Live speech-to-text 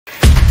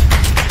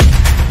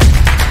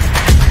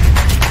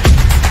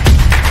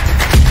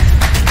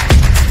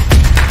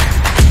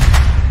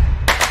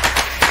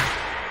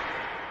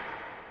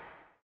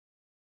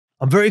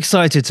I'm very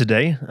excited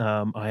today.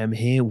 I am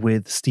here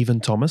with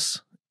Stephen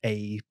Thomas,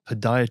 a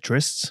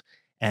podiatrist,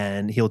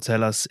 and he'll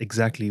tell us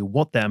exactly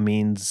what that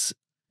means,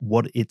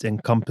 what it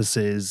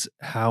encompasses,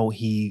 how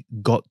he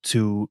got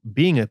to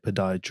being a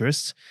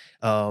podiatrist.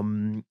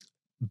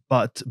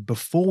 But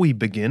before we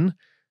begin,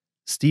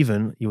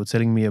 Stephen, you were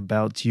telling me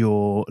about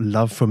your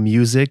love for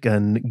music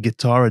and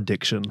guitar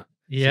addiction.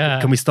 Yeah.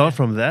 Can we start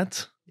from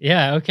that?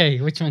 Yeah. Okay.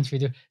 Which one should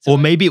we do? Or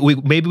maybe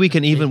we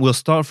can we'll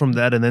start from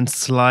that and then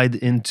slide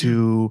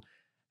into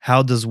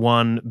how does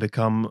one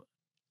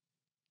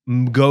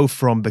go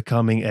from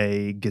becoming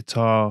a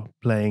guitar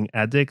playing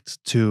addict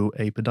to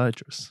a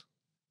podiatrist?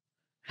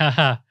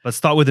 Let's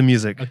start with the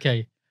music.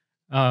 Okay.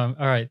 All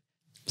right.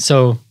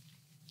 So,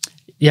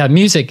 yeah,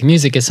 music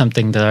is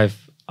something that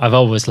I've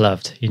always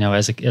loved.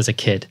 As a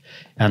kid,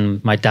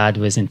 and my dad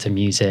was into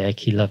music.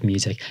 He loved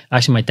music.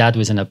 Actually, my dad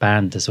was in a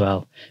band as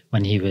well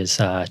when he was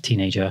a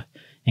teenager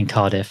in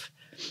Cardiff,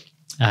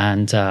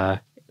 and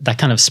that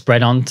kind of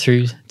spread on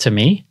through to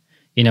me.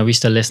 We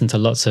used to listen to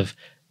lots of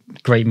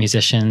great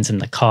musicians in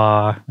the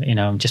car,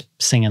 just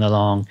singing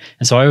along.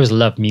 And so I always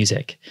loved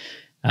music.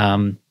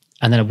 And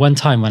then at one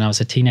time when I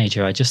was a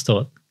teenager, I just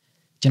thought,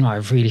 I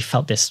really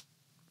felt this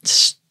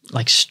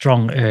like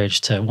strong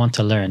urge to want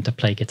to learn to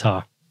play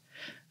guitar.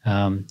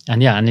 And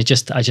I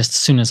just, as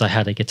soon as I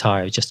had a guitar,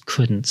 I just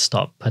couldn't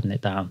stop putting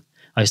it down.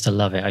 I used to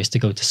love it. I used to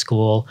go to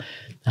school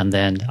and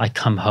then I'd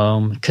come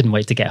home, couldn't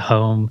wait to get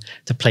home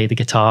to play the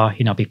guitar.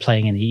 I'd be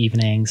playing in the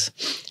evenings,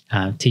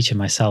 teaching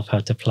myself how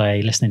to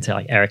play, listening to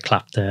like Eric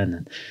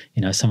Clapton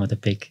and, some of the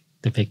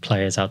big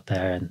players out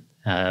there,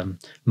 and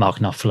Mark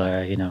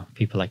Knopfler,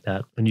 people like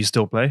that. And you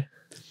still play?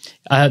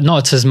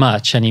 Not as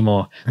much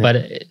anymore,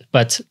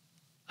 but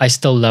I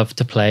still love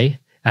to play.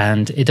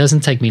 And it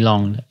doesn't take me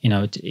long,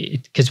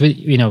 because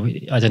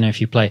I don't know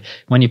if you play.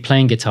 When you're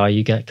playing guitar,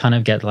 you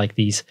get like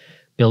these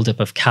buildup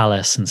of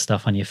callus and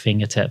stuff on your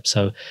fingertips.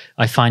 So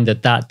I find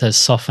that does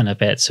soften a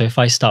bit. So if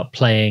I start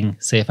playing,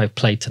 say if I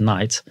play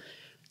tonight,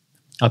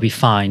 I'll be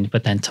fine.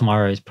 But then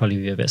tomorrow is probably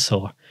be a bit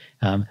sore.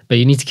 But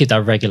you need to keep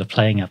that regular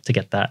playing up to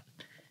get that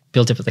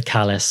build up of the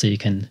callus, so you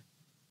can.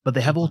 But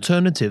they have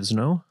alternatives,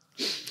 no?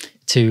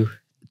 To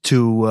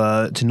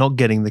not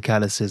getting the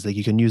calluses, like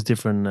you can use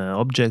different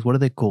objects. What are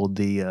they called?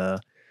 The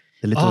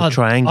little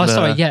triangular. Oh,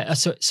 sorry, yeah.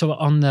 So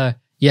on the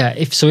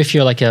if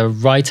you're like a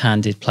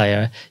right-handed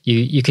player,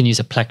 you can use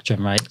a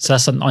plectrum, right? So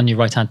that's on your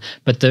right hand.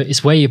 But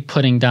it's where you're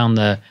putting down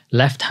the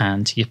left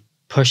hand, you're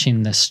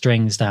pushing the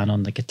strings down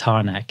on the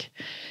guitar neck,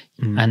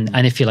 and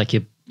if you're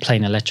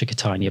playing electric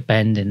guitar and you're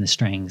bending the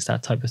strings,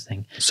 that type of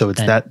thing. So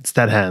it's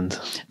that hand.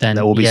 Then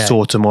that will be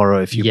sore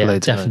tomorrow if you play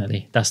tonight.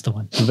 Definitely, that's the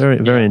one.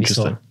 Very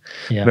interesting.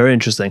 Yeah. Very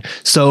interesting.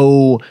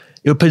 So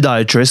you're a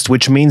podiatrist,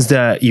 which means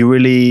that you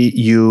really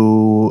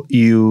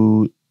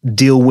you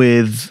deal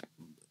with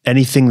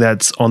anything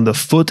that's on the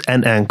foot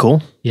and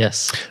ankle.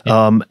 Yes.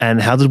 Yeah.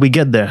 And how did we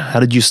get there?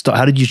 How did you start?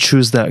 How did you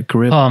choose that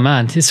career? Oh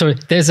man, so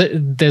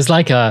there's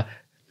like a.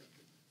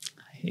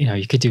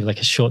 You could do like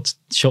a short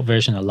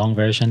version, a long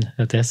version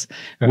of this.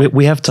 Right?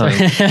 We have time.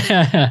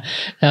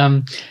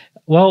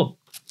 Well,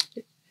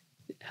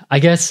 I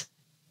guess.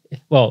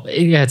 Well,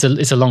 yeah,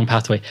 it's a long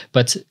pathway,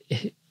 but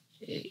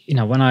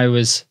when I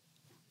was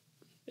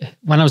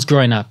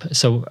growing up.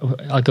 So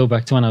I'll go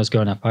back to when I was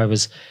growing up. I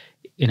was,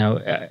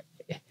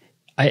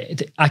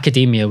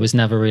 academia was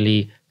never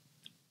really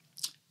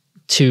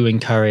too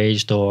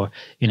encouraged, or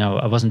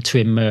I wasn't too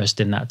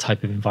immersed in that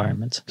type of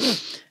environment.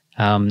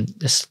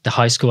 The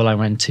high school I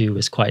went to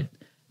was quite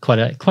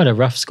a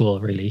rough school,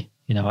 really.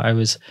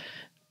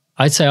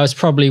 I'd say I was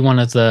probably one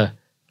of the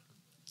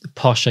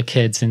posher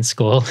kids in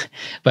school,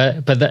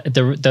 but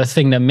the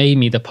thing that made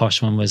me the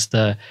posh one was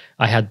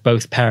I had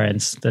both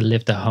parents that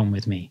lived at home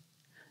with me,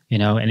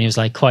 and it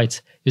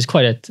was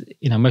quite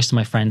a, most of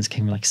my friends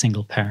came like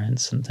single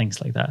parents and things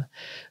like that.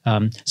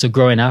 So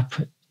growing up,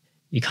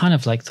 you kind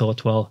of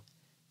thought, well,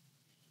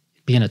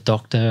 being a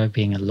doctor,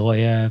 being a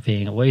lawyer,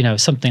 being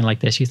something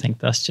like this, you think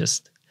that's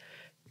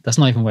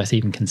not even worth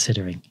even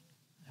considering.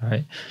 All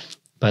right.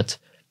 But,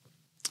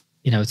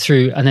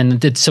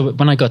 so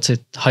when I got to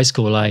high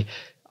school, I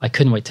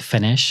couldn't wait to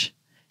finish,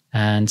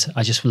 and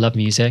I just love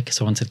music.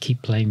 So I wanted to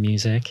keep playing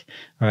music.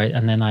 All right.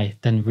 And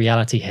then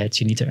reality hits,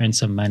 you need to earn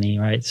some money.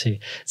 Right.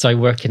 So I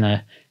work in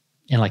an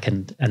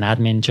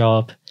admin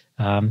job.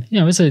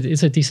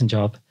 It's a decent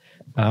job.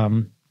 But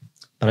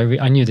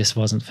I knew this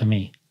wasn't for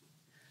me.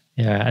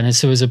 Yeah, and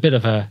so it was a bit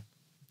of a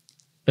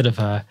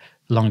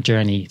long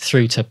journey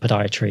through to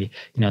podiatry.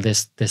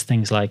 There's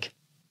things like.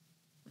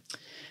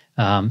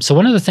 So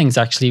one of the things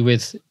actually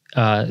with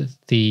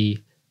the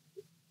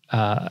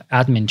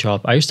admin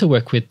job, I used to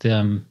work with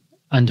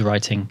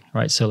underwriting,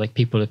 right? So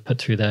people would put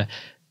through their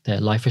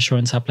life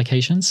assurance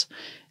applications,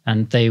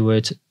 and they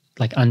would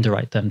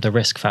underwrite them, the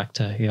risk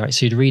factor. Right?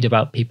 So you'd read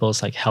about people's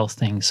health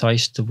things. So I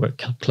used to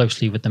work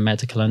closely with the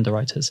medical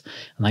underwriters,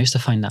 and I used to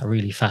find that a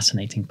really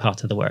fascinating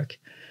part of the work.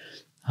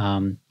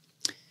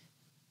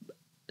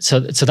 So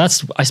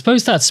that's, I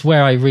suppose that's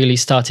where I really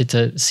started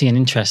to see an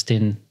interest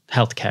in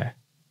healthcare.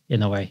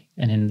 in a way,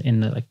 and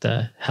in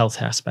the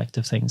health aspect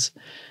of things.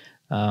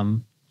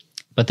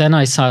 But then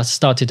I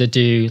started to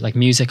do like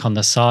music on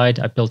the side.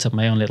 I built up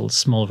my own little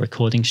small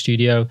recording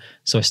studio.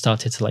 So I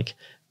started to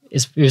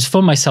it was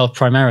for myself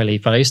primarily,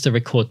 but I used to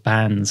record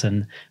bands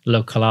and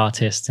local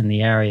artists in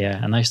the area,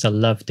 and I used to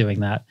love doing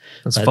that.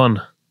 That's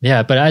fun.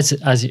 Yeah, but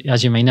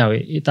as you may know,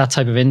 that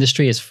type of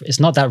industry is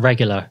not that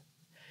regular,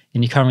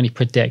 and you can't really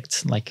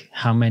predict like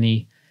how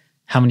many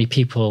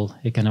people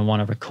are going to want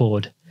to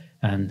record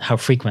and how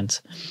frequent.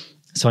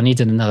 So I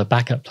needed another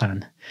backup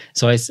plan.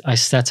 So I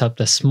set up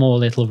this small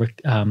little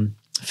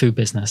food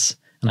business,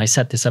 and I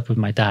set this up with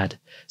my dad.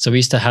 So we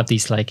used to have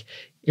these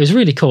it was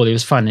really cool. It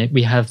was fun.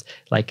 We have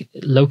like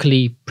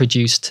locally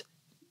produced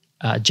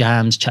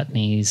jams,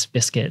 chutneys,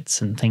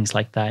 biscuits, and things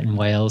like that in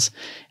Wales.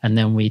 And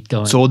then we'd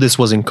go. So all this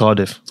was in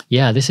Cardiff?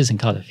 Yeah, this is in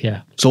Cardiff,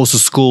 yeah. So also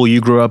school,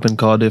 you grew up in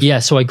Cardiff? Yeah,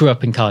 so I grew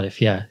up in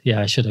Cardiff, yeah.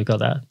 Yeah, I should have got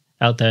that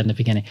out there in the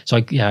beginning. So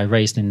I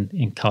raised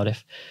in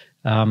Cardiff.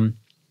 Yeah,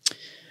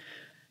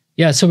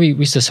 so we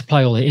used to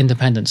supply all the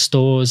independent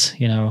stores,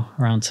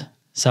 around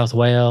South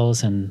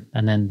Wales, and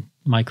then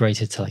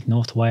migrated to like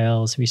North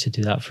Wales. We used to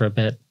do that for a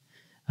bit.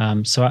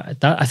 So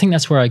I think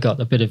that's where I got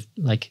a bit of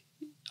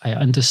I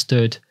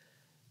understood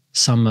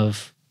some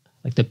of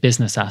like the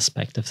business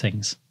aspect of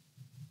things.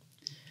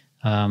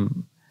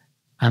 And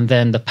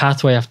then the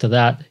pathway after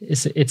that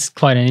it's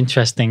quite an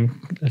interesting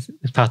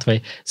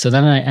pathway. So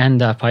then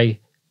I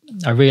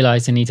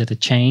realized I needed to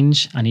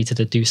change. I needed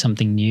to do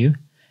something new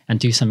and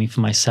do something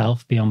for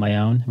myself, be on my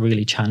own,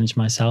 really challenge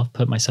myself,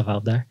 put myself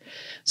out there.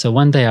 So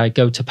one day I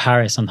go to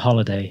Paris on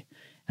holiday,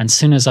 and as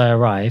soon as I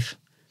arrive,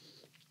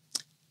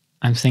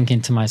 I'm thinking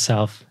to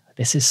myself,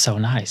 this is so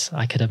nice.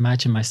 I could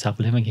imagine myself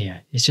living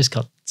here. It's just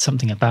got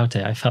something about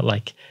it. It felt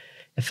like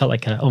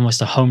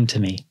almost a home to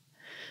me.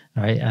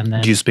 All right. And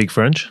then, do you speak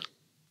French?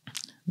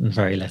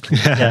 Very little.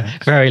 Yeah,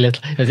 very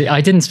little.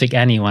 I didn't speak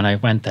any when I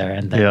went there,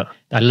 and then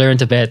I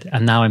learned a bit,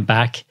 and now I'm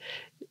back.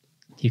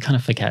 You kind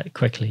of forget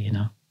quickly,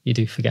 You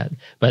do forget.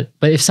 But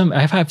if I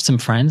have some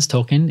friends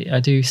talking, I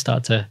do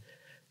start to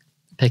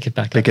pick it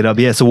back up.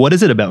 Yeah. So what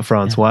is it about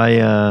France?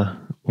 Yeah.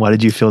 Why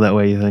did you feel that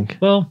way, you think?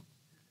 Well,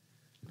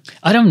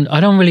 I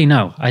don't really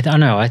know. I don't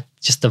know.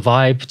 Just the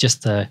vibe,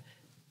 just the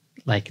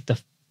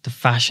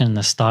fashion,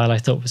 the style I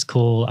thought was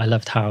cool. I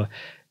loved how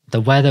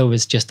the weather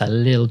was just a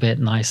little bit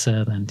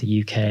nicer than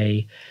the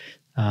UK.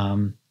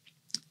 And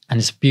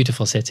it's a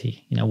beautiful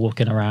city,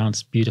 walking around,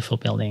 it's beautiful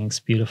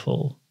buildings,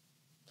 beautiful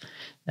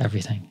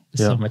everything.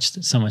 So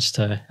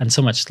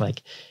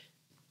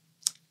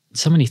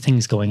many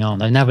things going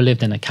on. I never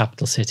lived in a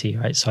capital city,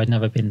 right? So I'd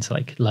never been to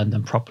like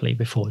London properly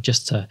before,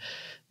 just to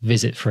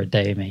visit for a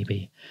day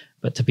maybe.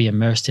 But to be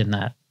immersed in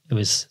that, it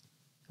was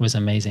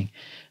amazing.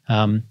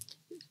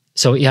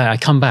 So yeah, I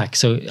come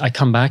back.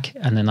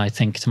 And then I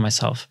think to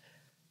myself,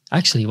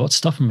 actually, what's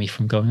stopping me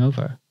from going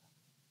over?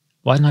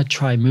 Why don't I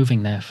try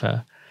moving there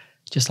for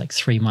just like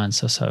 3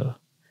 months or so,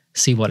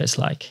 see what it's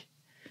like?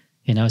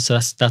 So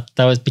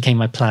that became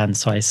my plan.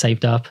 So I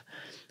saved up,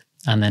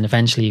 and then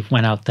eventually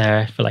went out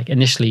there for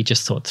initially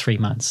just thought 3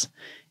 months.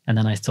 And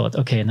then I thought,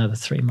 okay, another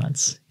 3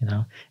 months,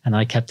 and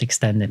I kept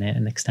extending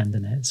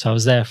it. So I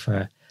was there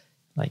for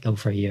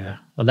over a year,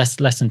 or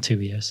less than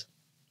 2 years.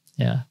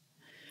 Yeah.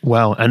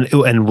 Wow.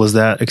 And was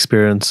that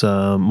experience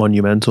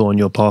monumental on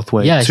your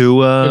pathway to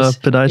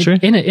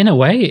podiatry? In a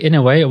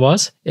way it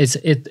was.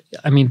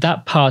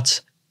 That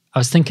part, I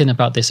was thinking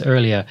about this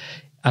earlier,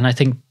 and I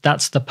think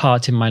that's the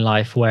part in my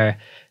life where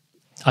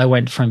I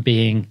went from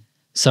being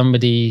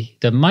somebody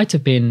that might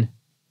have been,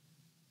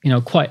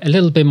 quite a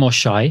little bit more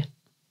shy.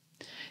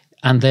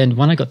 And then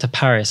when I got to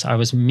Paris, I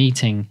was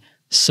meeting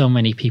so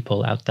many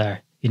people out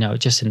there,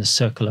 just in the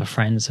circle of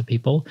friends of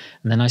people.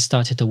 And then I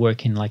started to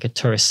work in a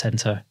tourist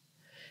center,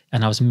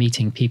 and I was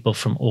meeting people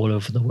from all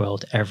over the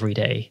world every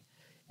day.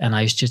 And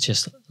I used to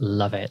just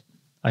love it.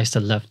 I used to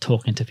love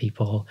talking to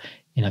people,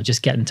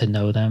 just getting to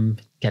know them,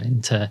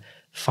 getting to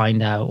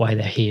find out why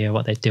they're here,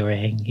 what they're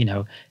doing.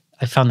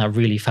 I found that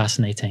really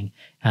fascinating.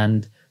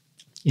 And,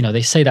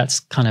 they say that's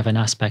kind of an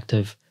aspect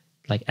of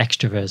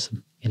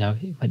extroversion,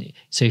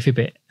 so if you're a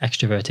bit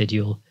extroverted,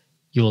 you'll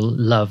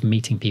love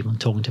meeting people and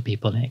talking to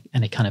people,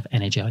 and it kind of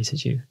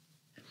energizes you.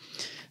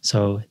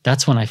 So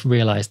that's when I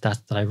realized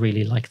that I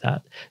really like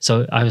that.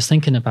 So I was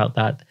thinking about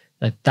that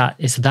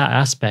is that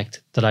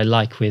aspect that I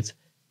like with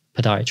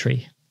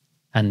podiatry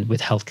and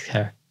with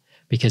healthcare,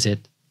 because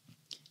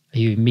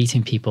you're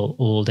meeting people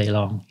all day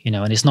long,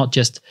 and it's not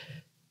just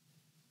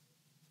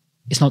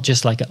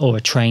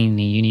a training,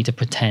 you need to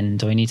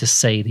pretend or you need to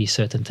say these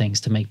certain things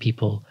to make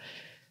people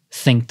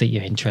think that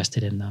you're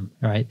interested in them,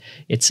 right?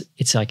 It's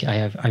like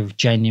I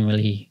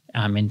genuinely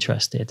am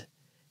interested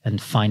in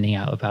finding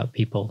out about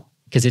people,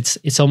 because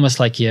it's almost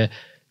like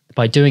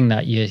by doing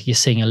that you're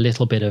seeing a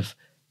little bit of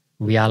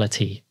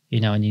reality,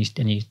 and you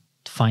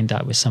find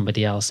that with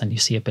somebody else, and you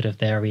see a bit of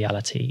their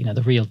reality,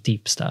 the real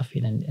deep stuff,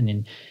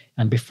 and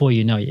before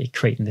you know it, you're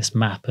creating this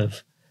map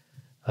of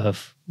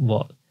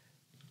what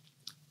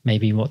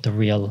the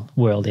real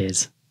world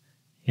is,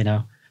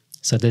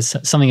 So there's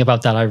something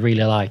about that I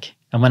really like.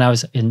 And when I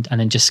was in, and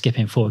then just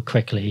skipping forward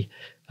quickly,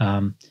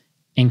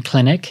 in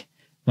clinic,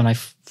 when I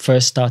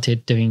first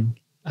started doing,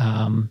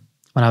 when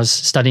I was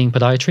studying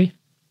podiatry,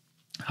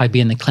 I'd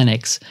be in the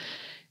clinics,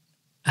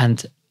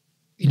 and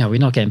we're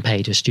not getting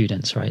paid as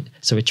students, right?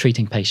 So we're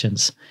treating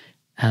patients,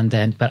 and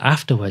then, but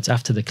afterwards,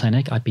 after the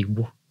clinic, I'd be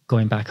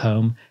going back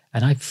home,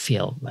 and I'd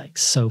feel like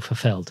so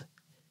fulfilled.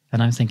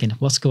 And I'm thinking,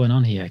 what's going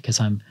on here? Because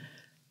I'm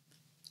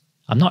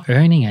not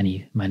earning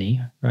any money,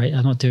 right?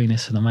 I'm not doing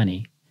this for the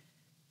money.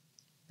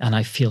 And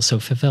I feel so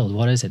fulfilled.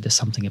 What is it? There's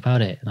something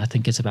about it. And I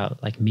think it's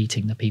about like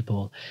meeting the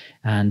people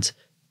and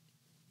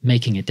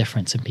making a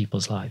difference in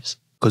people's lives.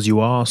 Because you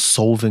are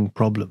solving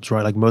problems,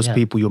 right? Like most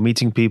people, you're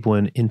meeting people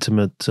in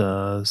intimate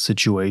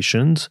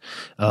situations,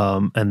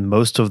 and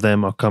most of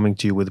them are coming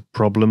to you with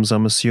problems,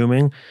 I'm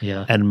assuming.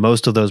 Yeah. And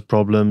most of those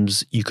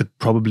problems you could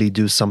probably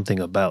do something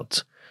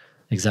about.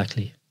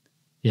 Exactly.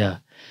 Yeah.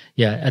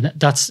 Yeah. And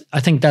I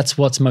think that's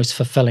what's most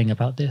fulfilling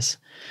about this.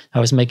 I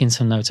was making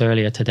some notes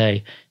earlier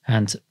today,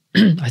 and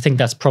I think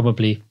that's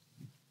probably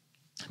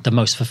the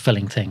most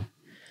fulfilling thing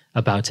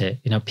about it.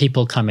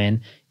 People come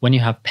in, when you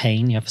have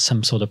pain, you have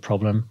some sort of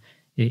problem,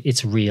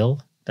 it's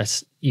real.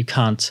 You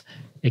can't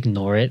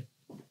ignore it.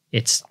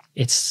 It's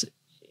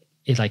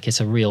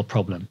a real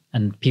problem,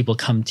 and people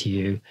come to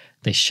you,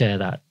 they share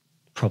that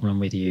problem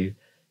with you,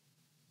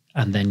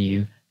 and then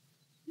you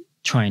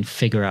try and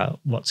figure out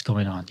what's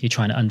going on. You're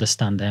trying to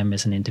understand them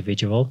as an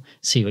individual,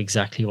 see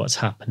exactly what's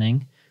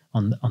happening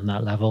on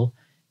that level,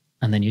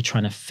 and then you're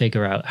trying to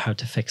figure out how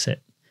to fix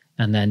it.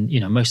 And then,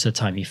 most of the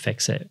time you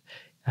fix it,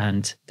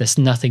 and there's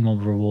nothing more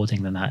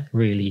rewarding than that,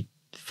 really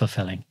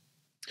fulfilling.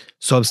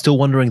 So I'm still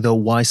wondering though,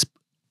 why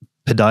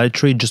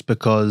podiatry? Just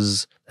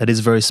because that is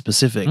very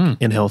specific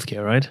in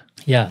healthcare, right?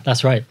 Yeah,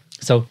 that's right.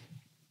 So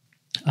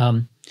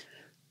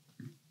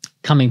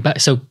coming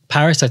back, so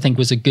Paris, I think,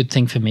 was a good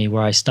thing for me,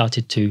 where I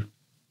started to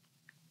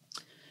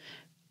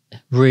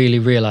really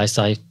realize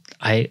I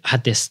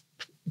had this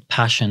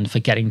passion for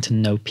getting to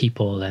know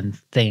people and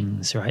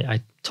things, right?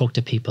 I talk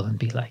to people and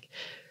be like,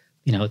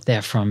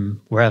 they're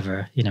from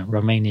wherever,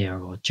 Romania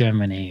or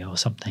Germany or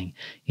something,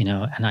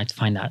 and I'd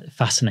find that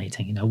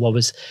fascinating.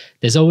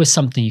 There's always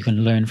something you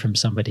can learn from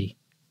somebody,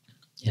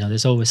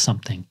 there's always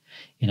something,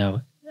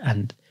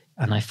 and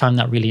I found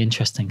that really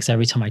interesting, because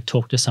every time I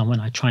talk to someone,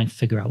 I try and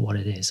figure out what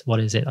it is. What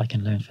is it I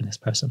can learn from this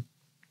person?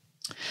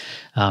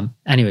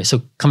 Anyway,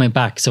 so coming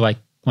back,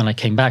 when I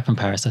came back from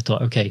Paris, I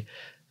thought, okay,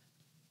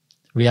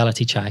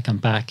 reality check, I'm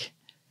back.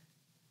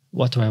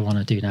 What do I want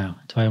to do now?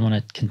 Do I want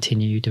to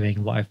continue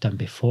doing what I've done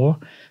before?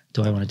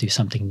 Do I want to do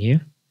something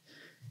new?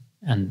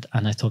 And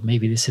I thought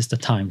maybe this is the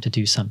time to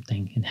do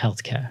something in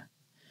healthcare.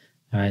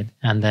 All right.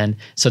 And then,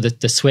 so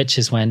the switch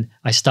is when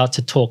I start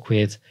to talk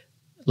with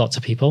lots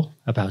of people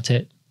about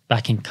it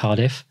back in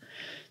Cardiff.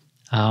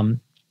 And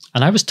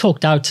I was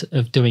talked out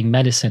of doing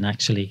medicine,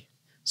 actually.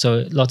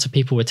 So lots of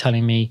people were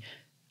telling me,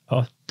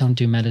 oh, don't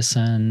do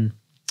medicine,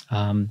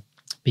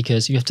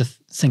 because you have to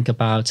think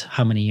about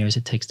how many years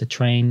it takes to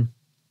train.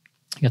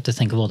 You have to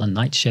think of all the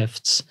night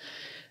shifts,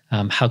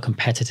 how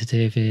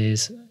competitive it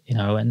is,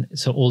 and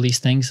so all these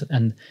things.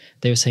 And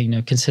they were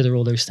saying, consider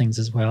all those things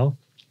as well.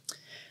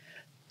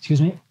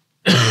 Excuse me.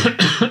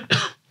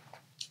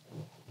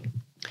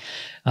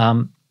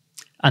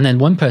 And then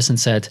one person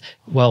said,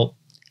 well,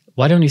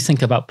 why don't you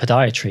think about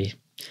podiatry?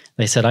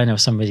 They said, I know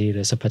somebody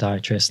that's a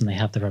podiatrist and they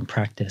have their own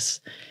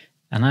practice.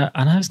 And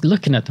I was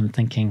looking at them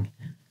thinking,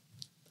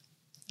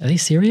 are they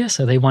serious?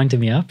 Are they winding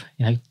me up,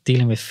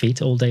 dealing with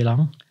feet all day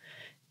long?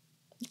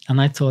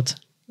 And I thought,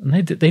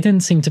 they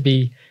didn't seem to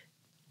be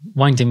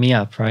winding me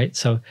up, right?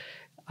 So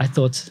I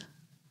thought,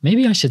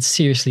 maybe I should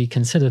seriously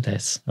consider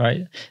this,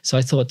 right? So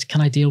I thought, can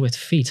I deal with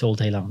feet all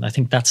day long? I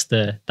think that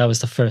was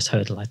the first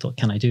hurdle. I thought,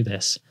 can I do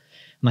this?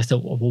 And I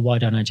thought, well, why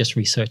don't I just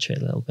research it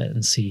a little bit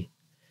and see,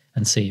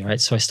 right?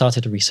 So I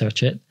started to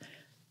research it,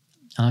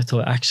 and I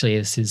thought, actually,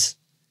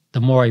 the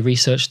more I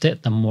researched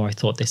it, the more I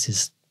thought this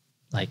is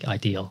like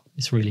ideal.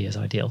 This really is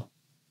ideal.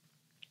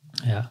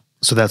 Yeah.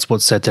 So that's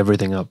what set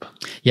everything up.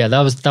 Yeah,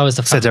 that was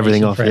the set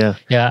everything off. Yeah,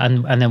 yeah,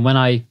 and then when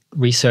I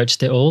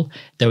researched it all,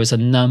 there was a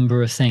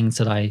number of things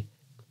that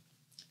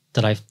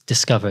I've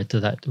discovered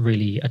that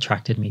really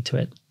attracted me to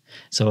it.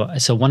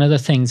 So one of the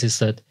things is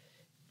that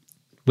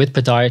with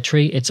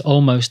podiatry, it's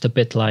almost a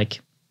bit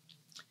like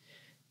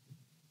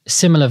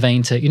similar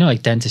vein to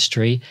like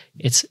dentistry.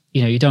 It's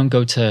you don't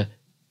go to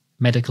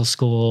medical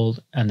school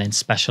and then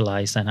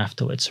specialize then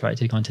afterwards, right?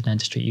 You go into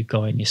dentistry, you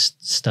go and you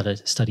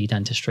study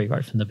dentistry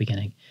right from the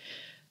beginning.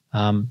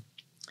 And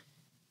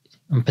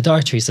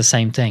podiatry is the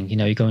same thing.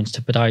 You go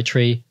into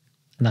podiatry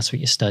and that's what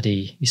you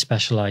study. You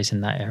specialize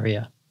in that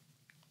area.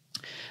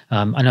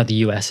 I know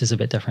the US is a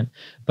bit different,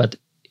 but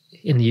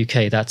in the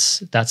UK,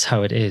 that's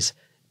how it is.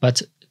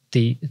 But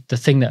the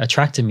thing that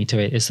attracted me to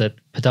it is that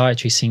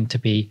podiatry seemed to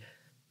be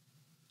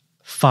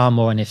far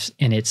more in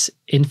its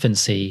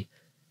infancy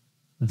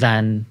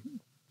than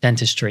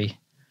dentistry.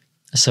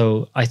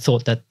 So I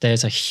thought that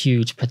there's a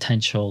huge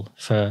potential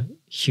for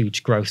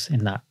huge growth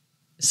in that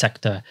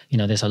sector,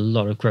 there's a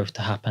lot of growth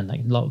to happen.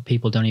 Like a lot of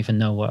people don't even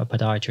know what a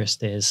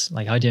podiatrist is.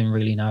 Like I didn't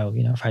really know,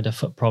 if I had a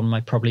foot problem,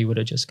 I probably would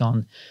have just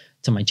gone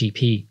to my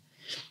GP,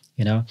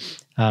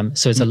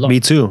 so it's a lot. Me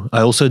too.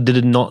 I also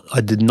did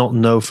not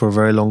know for a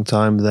very long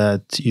time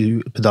that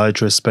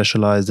podiatrists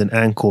specialized in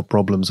ankle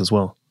problems as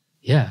well.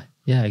 Yeah,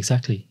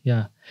 exactly.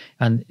 Yeah.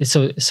 And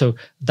so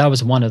that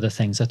was one of the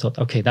things I thought,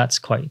 okay, that's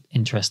quite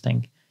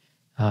interesting.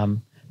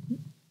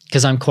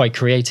 Because I'm quite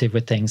creative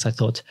with things. I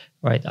thought,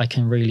 right, I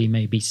can really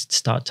maybe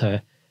start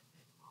to,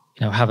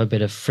 have a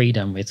bit of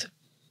freedom with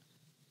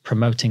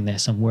promoting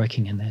this and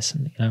working in this.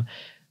 And,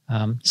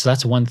 so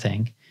that's one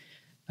thing.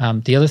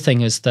 The other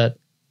thing is that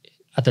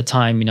at the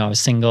time, I was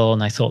single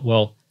and I thought,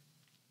 well,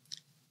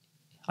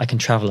 I can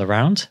travel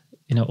around.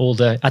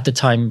 At the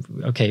time,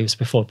 okay, it was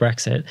before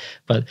Brexit,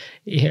 but,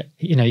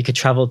 you could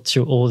travel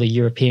through all the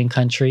European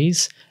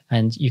countries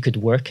and you could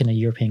work in a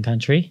European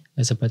country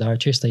as a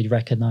podiatrist. They'd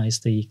recognize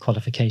the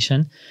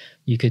qualification.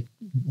 You could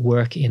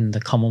work in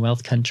the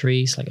Commonwealth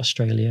countries like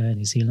Australia,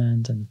 New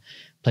Zealand, and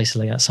places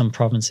like that, some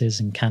provinces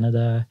in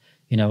Canada,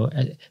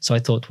 So I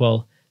thought,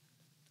 well,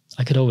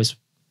 I could always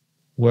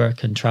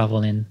work and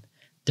travel in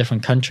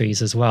different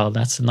countries as well.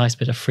 That's a nice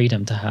bit of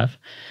freedom to have.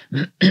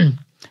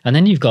 And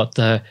then you've got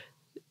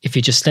if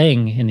you're just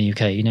staying in the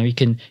UK,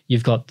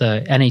 you've got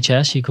the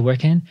NHS you could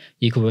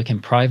work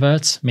in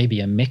privates, maybe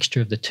a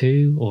mixture of the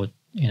two, or,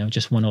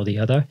 just one or the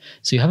other.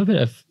 So you have a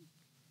bit of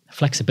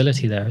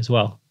flexibility there as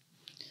well.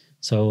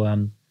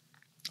 So,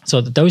 so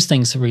those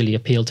things really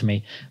appeal to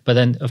me. But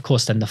then, of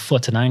course, the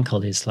foot and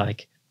ankle is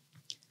like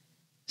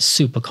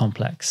super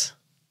complex.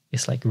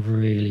 It's like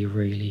really,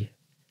 really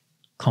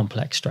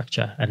complex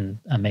structure and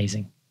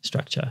amazing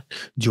structure.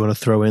 Do you want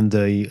to throw in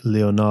the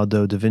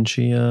Leonardo da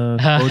Vinci quote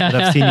that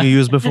I've seen you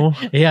use before?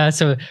 Yeah,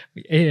 so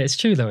it's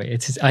true though.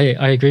 I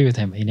agree with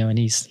him, and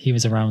he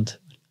was around.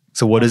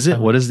 So what is it?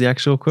 What is the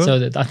actual quote?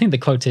 So I think the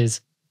quote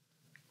is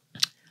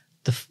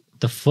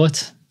the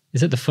foot.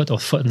 Is it the foot or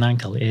foot and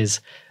ankle is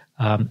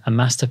a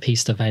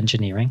masterpiece of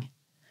engineering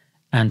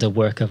and a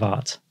work of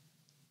art.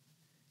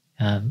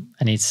 And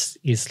it's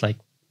like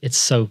it's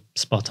so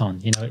spot on.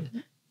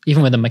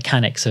 Even with the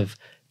mechanics of.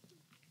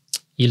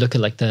 You look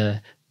at like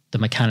the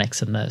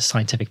mechanics and the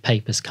scientific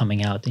papers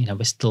coming out,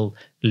 we're still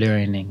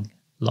learning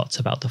lots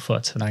about the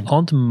foot and ankle.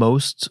 Aren't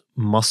most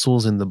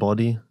muscles in the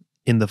body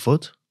in the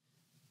foot?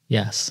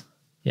 Yes.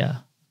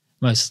 Yeah.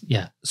 Most,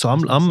 yeah. So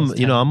I'm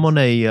on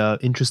a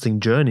interesting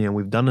journey, and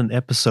we've done an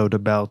episode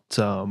about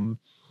the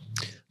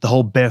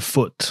whole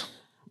barefoot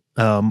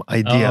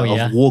idea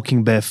of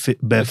walking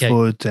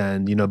barefoot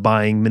and,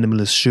 buying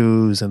minimalist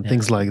shoes and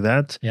things like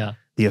that. Yeah.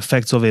 The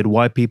effects of it,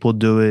 why people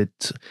do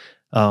it.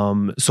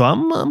 So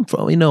I'm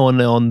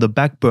on the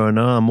back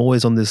burner. I'm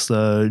always on this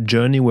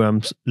journey where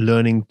I'm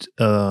learning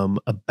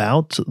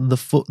about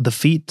the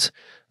feet.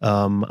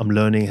 I'm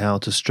learning how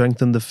to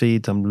strengthen the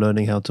feet. I'm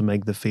learning how to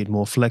make the feet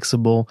more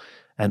flexible.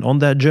 And on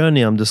that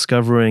journey, I'm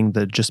discovering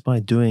that just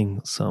by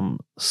doing some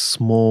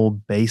small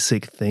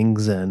basic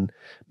things and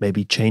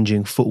maybe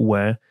changing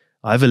footwear,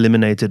 I've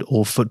eliminated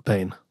all foot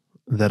pain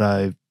that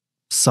I've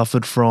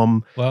suffered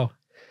from. Wow.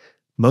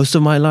 Most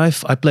of my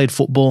life, I played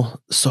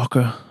football,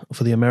 soccer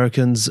for the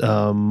Americans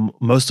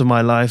most of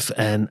my life.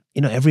 And,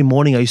 every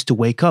morning I used to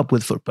wake up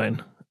with foot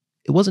pain.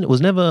 It was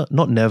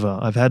not never.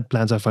 I've had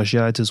plantar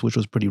fasciitis, which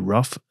was pretty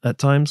rough at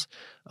times.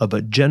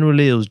 But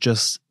generally it was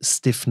just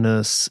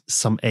stiffness,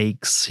 some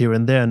aches here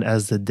and there. And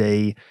as the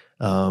day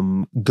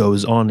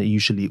goes on,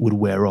 it would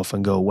wear off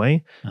and go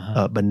away.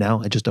 But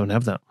now I just don't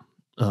have that.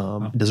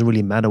 It doesn't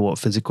really matter what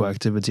physical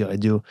activity I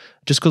do,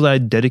 just because I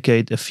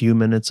dedicate a few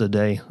minutes a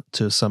day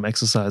to some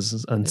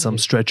exercises and some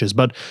stretches.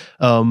 But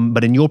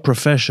in your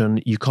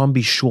profession, you can't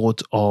be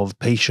short of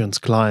patients,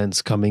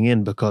 clients coming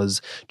in,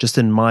 because just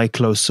in my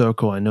close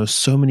circle, I know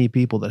so many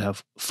people that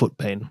have foot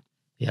pain.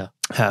 Yeah.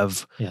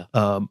 Have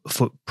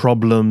foot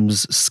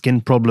problems,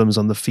 skin problems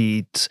on the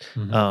feet.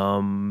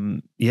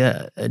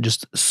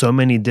 Just so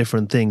many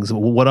different things.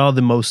 What are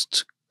the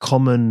most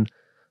common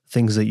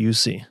things that you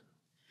see?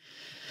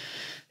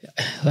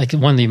 Like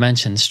one that you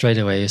mentioned straight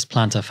away is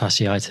plantar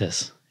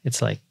fasciitis.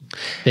 It's like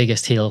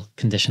biggest heel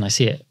condition. I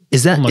see it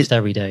almost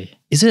every day.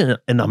 Is it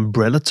an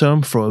umbrella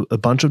term for a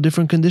bunch of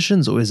different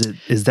conditions, or is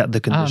that the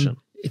condition?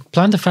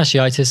 Plantar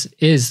fasciitis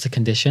is the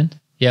condition.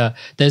 Yeah,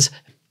 there's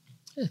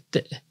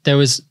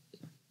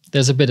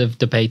a bit of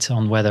debate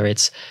on whether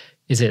is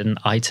it an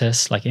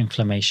itis, like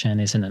inflammation,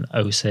 is it an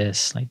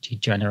osis, like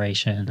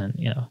degeneration and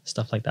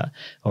stuff like that,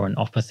 or an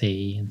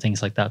opathy and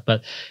things like that.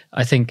 But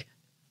I think.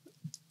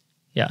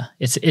 Yeah,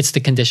 it's the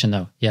condition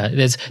though. Yeah,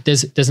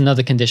 there's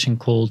another condition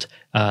called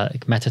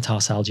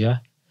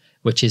metatarsalgia,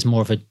 which is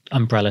more of an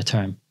umbrella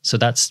term. So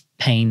that's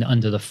pain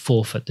under the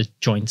forefoot, the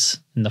joints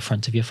in the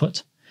front of your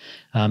foot,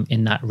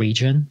 in that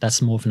region.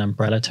 That's more of an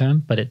umbrella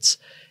term, but it's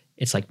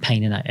like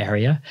pain in that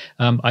area.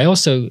 I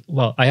also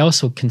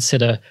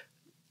consider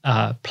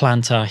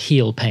plantar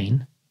heel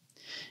pain,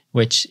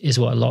 which is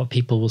what a lot of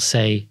people will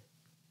say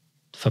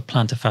for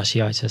plantar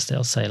fasciitis.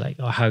 They'll say like,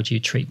 "Oh, how do you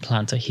treat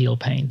plantar heel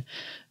pain?"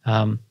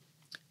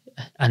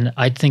 And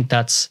I think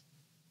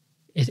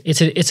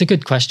It's a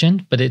good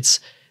question, but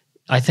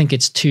I think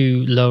it's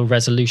too low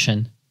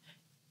resolution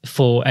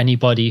for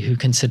anybody who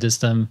considers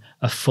them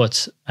a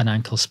foot and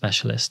ankle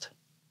specialist.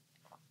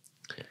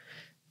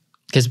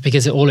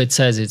 Because all it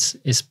says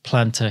is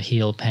plantar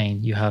heel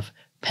pain. You have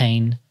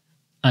pain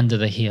under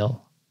the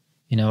heel.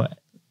 You know,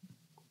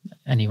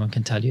 anyone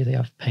can tell you they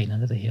have pain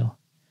under the heel.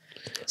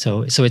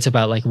 So it's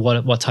about like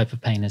what type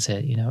of pain is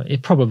it? You know,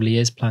 it probably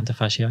is plantar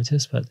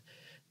fasciitis,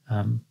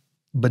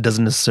 but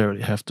doesn't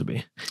necessarily have to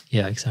be.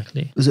 Yeah,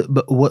 exactly.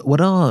 But what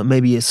are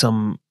maybe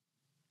some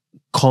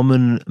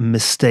common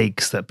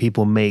mistakes that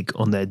people make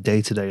on their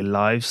day-to-day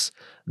lives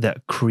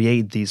that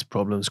create these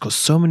problems? Because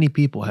so many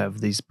people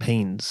have these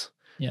pains.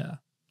 Yeah.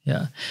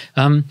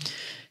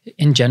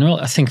 In general,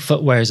 I think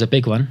footwear is a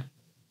big one.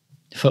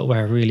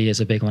 Footwear really is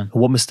a big one.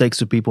 What mistakes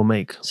do people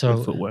make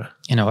with footwear?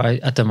 You know,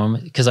 at the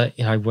moment, because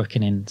I'm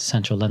working in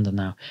central London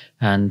now,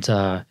 and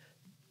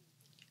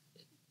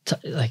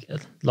like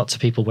lots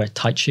of people wear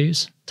tight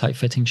shoes,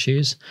 tight-fitting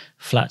shoes,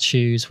 flat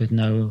shoes with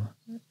no,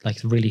 like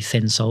really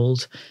thin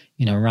soled.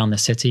 You know, around the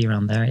city,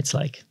 around there, it's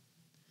like,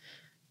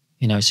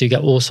 you know, so you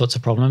get all sorts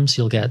of problems.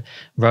 You'll get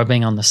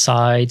rubbing on the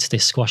sides, they're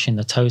squashing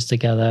the toes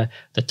together.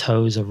 The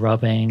toes are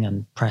rubbing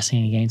and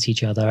pressing against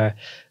each other.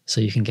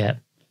 So you can get,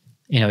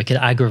 you know, it could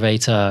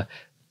aggravate a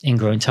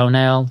ingrowing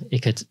toenail.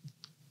 It could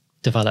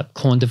develop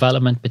corn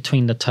development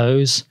between the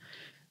toes.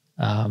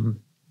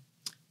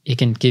 It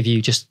can give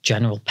you just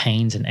general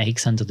pains and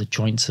aches under the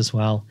joints as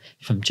well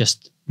from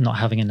just not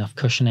having enough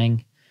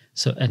cushioning.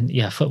 So, and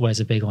yeah, footwear is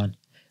a big one.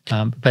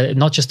 But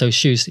not just those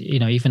shoes, you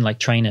know, even like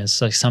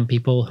trainers, like some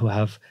people who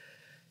have,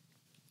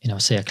 you know,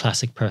 say a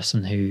classic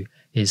person who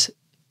is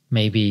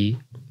maybe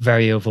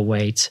very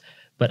overweight,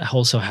 but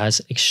also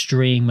has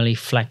extremely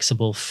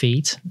flexible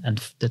feet and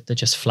they're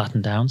just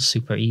flattened down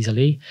super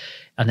easily.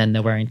 And then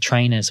they're wearing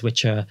trainers,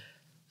 which are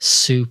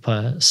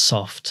super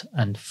soft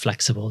and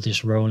flexible,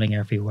 just rolling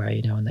everywhere,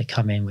 you know, and they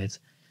come in with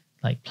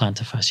like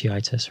plantar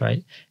fasciitis,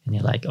 right? And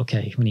you're like,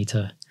 okay, we need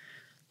to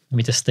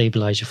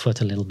stabilize your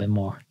foot a little bit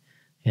more,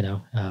 you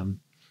know,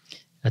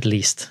 at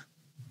least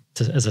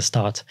as a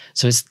start.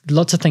 So it's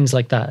lots of things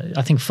like that.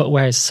 I think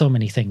footwear is so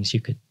many things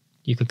you could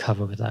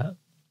cover with that.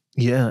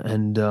 Yeah,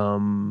 and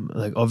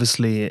like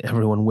obviously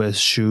everyone wears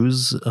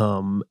shoes,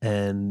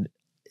 and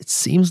it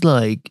seems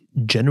like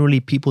generally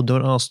people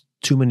don't ask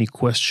too many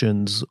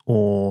questions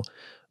or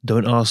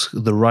don't ask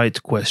the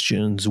right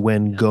questions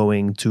when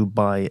going to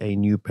buy a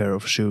new pair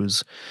of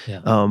shoes.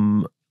 Yeah.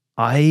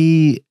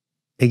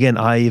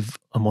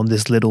 I'm on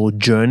this little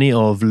journey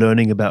of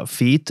learning about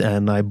feet,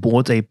 and I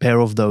bought a pair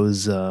of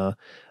those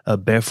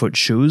barefoot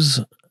shoes,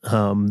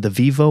 the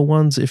Vivo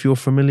ones, if you're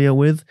familiar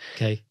with.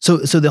 Okay. So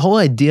the whole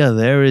idea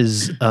there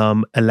is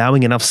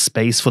allowing enough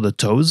space for the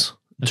toes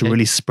to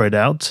really spread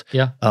out.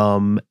 Yeah.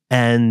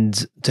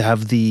 And to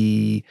have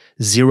the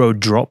zero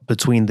drop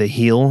between the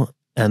heel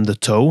and the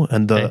toe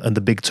and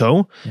the big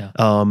toe. Yeah.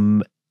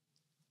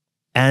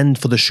 And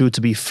for the shoe to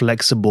be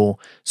flexible.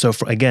 So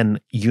again,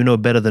 you know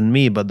better than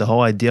me, but the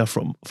whole idea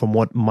from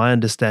what my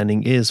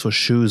understanding is for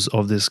shoes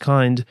of this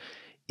kind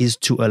is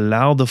to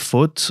allow the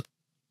foot,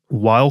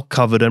 while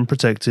covered and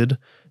protected,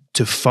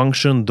 to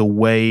function the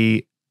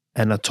way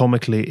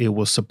anatomically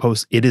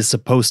it is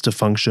supposed to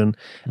function,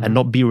 and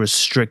not be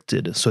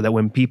restricted, so that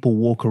when people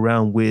walk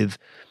around with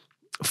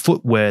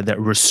footwear that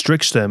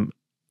restricts them,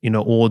 you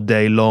know, all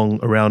day long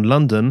around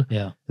London,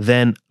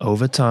 then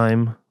over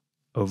time,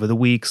 over the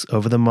weeks,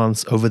 over the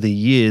months, over the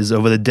years,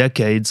 over the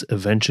decades,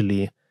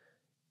 eventually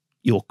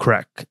you'll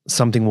crack.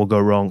 Something will go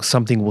wrong.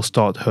 Something will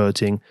start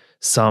hurting.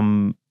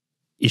 Some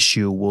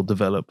issue will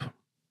develop.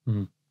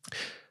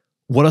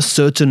 What are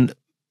certain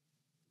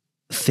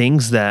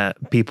things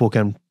that people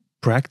can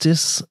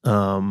practice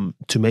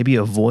to maybe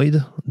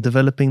avoid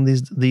developing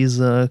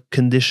these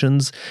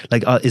conditions?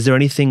 Like, is there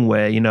anything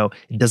where, you know,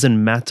 it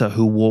doesn't matter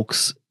who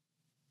walks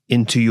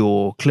into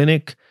your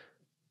clinic,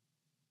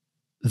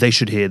 they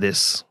should hear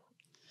this?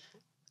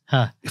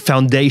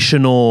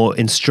 Foundational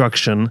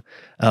instruction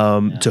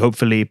to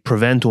hopefully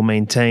prevent or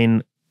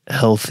maintain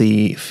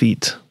healthy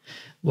feet.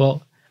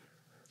 Well,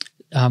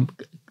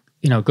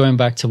 you know, going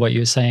back to what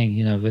you were saying,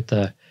 you know, with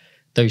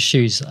those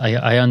shoes,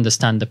 I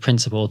understand the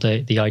principle,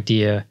 the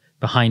idea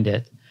behind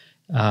it.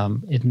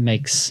 It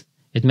makes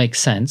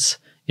sense.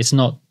 It's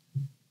not.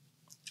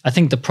 I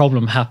think the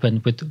problem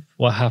happened with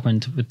what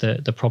happened with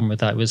the problem with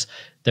that was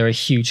there are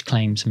huge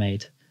claims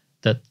made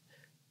that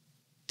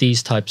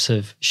these types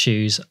of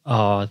shoes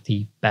are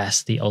the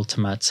best, the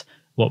ultimate,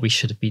 what we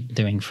should be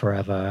doing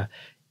forever,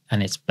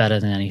 and it's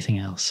better than anything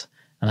else.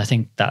 And I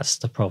think that's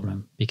the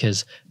problem,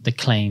 because the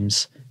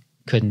claims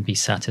couldn't be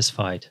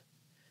satisfied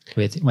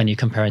with when you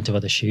compare it to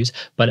other shoes.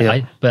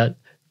 But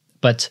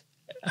but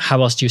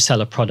how else do you sell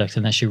a product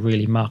unless you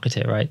really market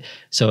it, right?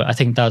 So I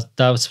think that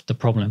was the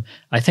problem.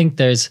 I think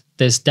there's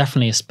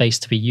definitely a space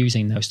to be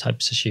using those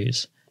types of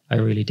shoes. I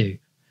really do.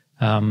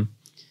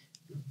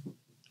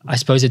 I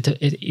suppose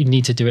you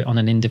need to do it on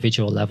an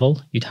individual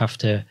level. You'd have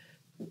to,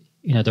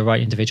 you know, the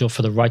right individual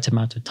for the right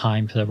amount of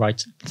time for the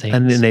right things,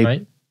 and in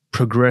right?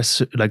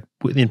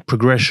 within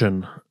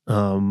progression.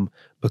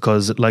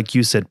 because, like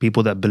you said,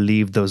 people that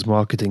believe those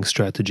marketing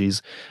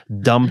strategies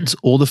dumped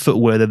all the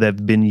footwear that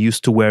they've been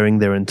used to wearing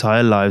their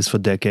entire lives for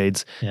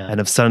decades, and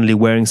have suddenly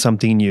wearing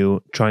something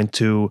new, trying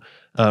to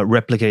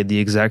replicate the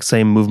exact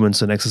same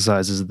movements and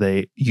exercises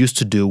they used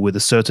to do with a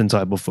certain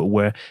type of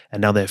footwear,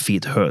 and now their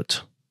feet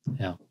hurt.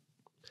 Yeah.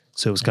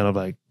 So it was kind of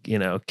like,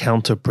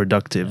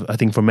 counterproductive, I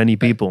think, for many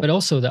people. But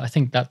also that I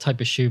think that type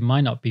of shoe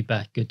might not be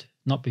good,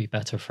 not be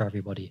better for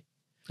everybody.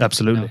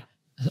 Absolutely.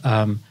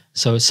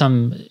 So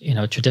some,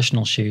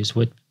 traditional shoes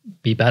would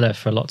be better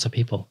for lots of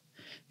people,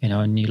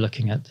 and you're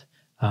looking at,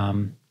 I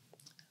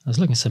was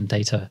looking at some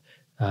data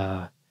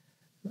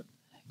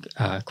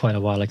quite a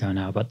while ago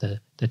now about the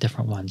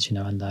different ones,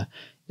 and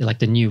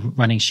the new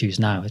running shoes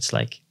now, it's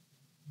like,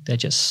 they're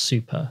just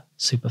super,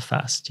 super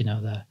fast,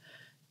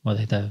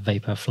 the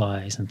Vapor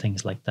Flies and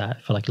things like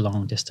that for like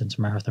long distance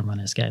marathon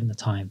runners getting the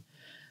time.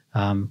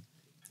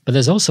 But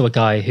there's also a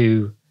guy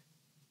who,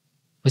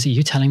 was it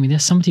you telling me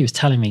this? Somebody was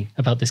telling me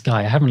about this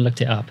guy. I haven't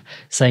looked it up,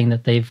 saying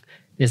that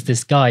there's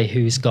this guy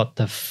who's got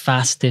the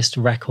fastest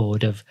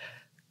record of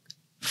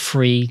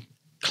free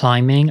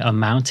climbing a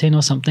mountain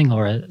or something,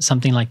 or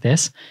something like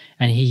this.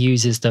 And he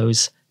uses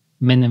those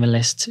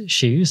minimalist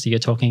shoes that you're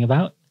talking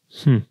about.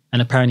 And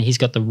apparently he's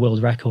got the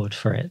world record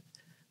for it.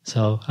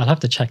 So I'll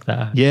have to check that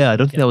out. Yeah, I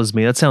don't think that was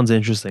me. That sounds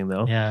interesting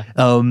though. Yeah.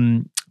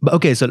 But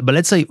okay, but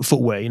let's say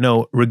footwear,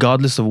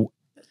 regardless of,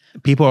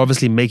 people are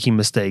obviously making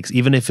mistakes,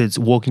 even if it's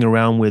walking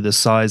around with a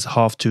size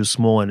half too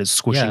small and it's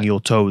squishing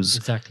your toes.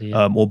 Exactly.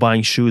 Yeah. Or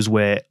buying shoes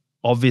where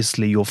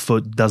obviously your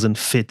foot doesn't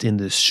fit in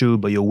this shoe,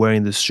 but you're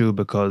wearing this shoe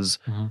because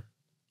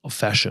of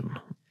fashion,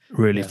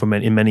 really,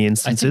 in many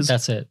instances. I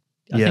think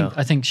that's it.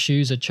 I think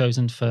shoes are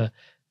chosen for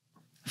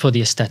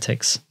the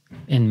aesthetics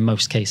in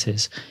most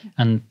cases.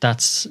 And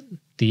that's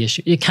the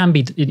issue. It can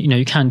be,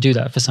 you can do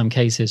that for some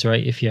cases,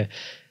 right? If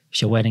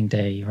it's your wedding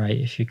day, right?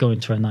 If you're going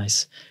to a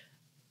nice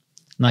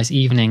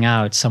evening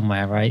out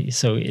somewhere, right?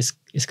 So it's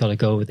got to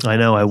go with. I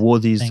know. I wore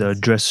these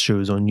dress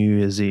shoes on New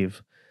Year's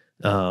Eve,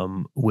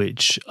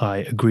 which I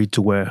agreed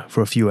to wear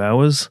for a few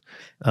hours,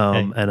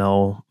 and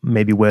I'll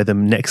maybe wear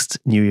them next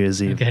New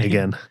Year's Eve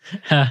again.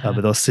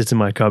 But they'll sit in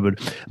my cupboard.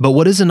 But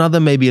what is another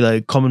maybe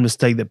like common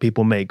mistake that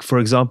people make? For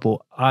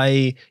example,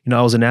 I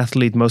was an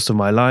athlete most of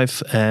my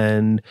life,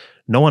 and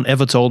no one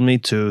ever told me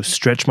to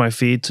stretch my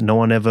feet. No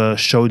one ever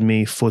showed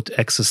me foot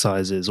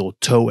exercises or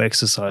toe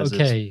exercises.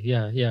 Okay,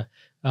 yeah.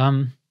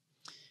 Going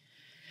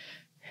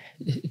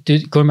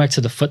back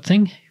to the foot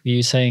thing, were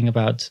you saying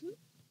about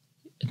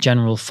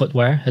general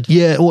footwear?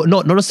 Yeah, well,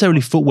 not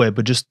necessarily footwear,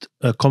 but just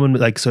a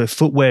common, so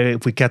footwear,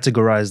 if we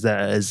categorize that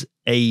as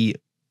a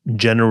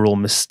general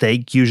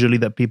mistake usually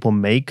that people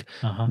make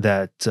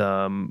that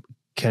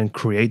can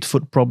create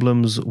foot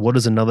problems, what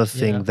is another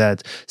thing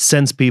that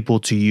sends people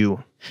to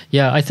you?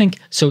 Yeah, I think,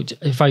 so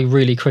if I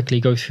really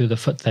quickly go through the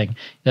foot thing,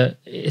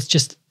 it's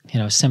just,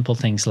 simple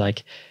things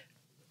like,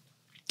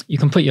 you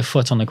can put your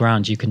foot on the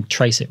ground, you can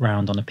trace it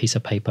round on a piece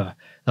of paper.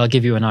 That'll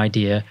give you an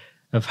idea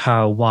of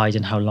how wide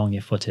and how long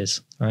your foot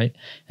is, right?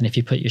 And if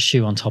you put your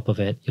shoe on top of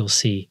it, you'll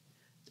see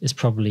it's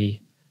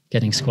probably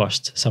getting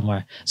squashed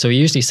somewhere. So we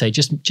usually say,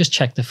 just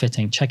check the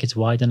fitting, check it's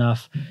wide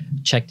enough,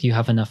 check you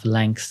have enough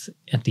length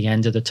at the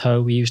end of the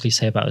toe. We usually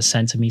say about 1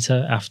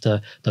 centimeter after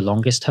the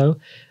longest toe.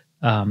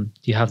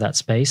 You have that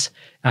space,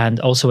 and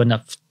also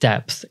enough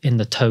depth in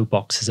the toe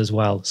boxes as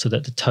well, so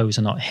that the toes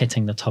are not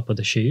hitting the top of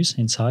the shoes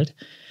inside.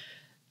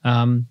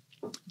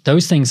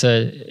 Those things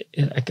are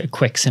a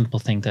quick, simple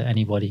thing that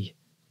anybody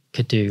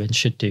could do and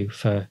should do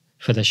for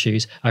their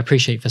shoes. I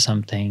appreciate for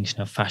some things,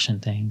 fashion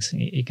things,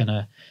 you're going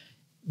to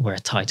wear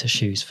tighter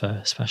shoes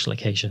for special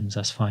occasions,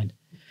 that's fine.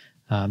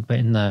 But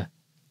in the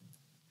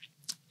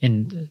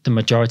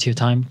majority of the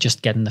time,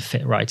 just getting the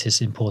fit right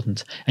is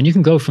important. And you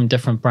can go from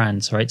different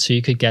brands, right? So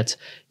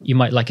you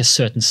might like a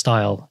certain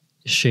style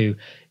shoe,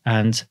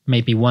 and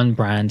maybe one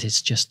brand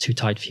is just too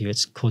tight for you.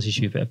 It causes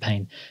you a bit of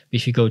pain. But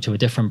if you go to a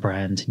different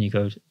brand and you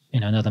go,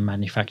 another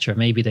manufacturer,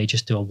 maybe they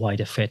just do a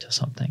wider fit or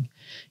something,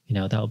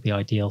 that would be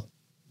ideal.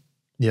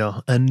 Yeah.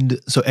 And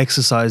so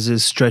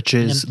exercises,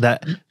 stretches,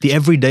 that the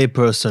everyday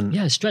person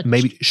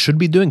maybe should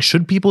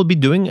people be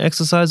doing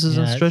exercises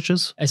and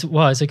stretches? It's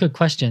a good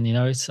question.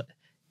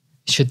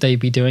 Should they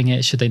be doing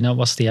it? Should they not?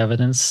 What's the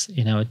evidence?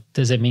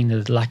 Does it mean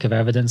that the lack of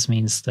evidence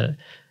means that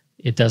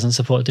it doesn't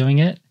support doing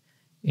it?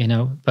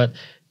 But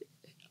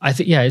I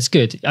think, it's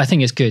good. I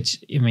think it's good.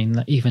 I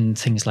mean, even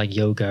things like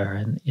yoga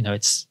and,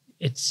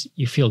 it's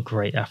you feel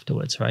great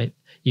afterwards, right?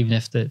 Even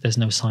if there's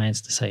no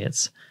science to say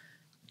it's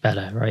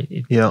better, right?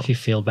 If you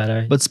feel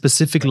better. But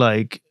specific,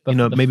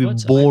 maybe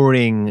foot,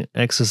 boring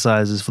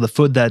exercises for the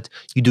foot that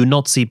you do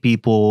not see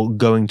people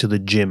going to the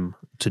gym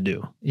to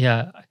do.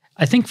 Yeah.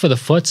 I think for the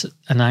foot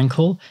and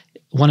ankle,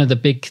 one of the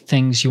big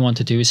things you want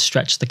to do is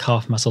stretch the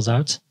calf muscles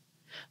out.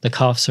 The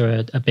calves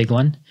are a big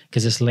one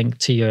because it's linked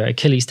to your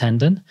Achilles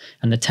tendon,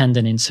 and the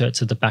tendon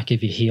inserts at the back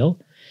of your heel.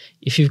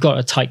 If you've got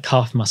a tight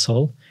calf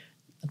muscle,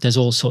 there's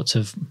all sorts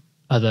of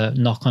other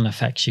knock-on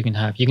effects you can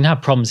have. You can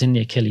have problems in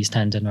the Achilles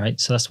tendon, right?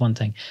 So that's one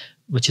thing,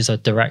 which is a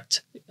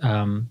direct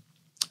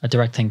a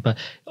direct thing. But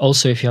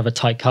also, if you have a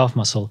tight calf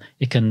muscle,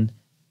 it can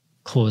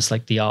cause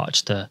like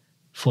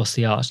force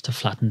the arch to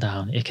flatten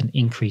down. It can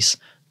increase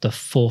the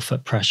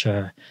forefoot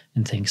pressure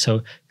and things.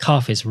 So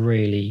calf is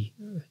really,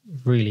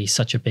 really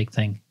such a big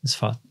thing as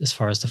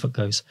far as the foot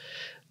goes.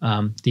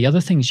 The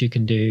other things you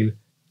can do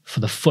for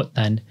the foot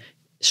then,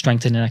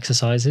 strengthening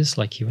exercises,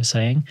 like you were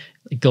saying,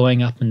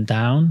 going up and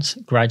down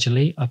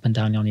gradually, up and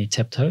down on your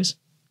tiptoes,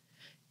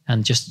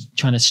 and just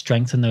trying to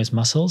strengthen those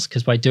muscles.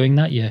 Because by doing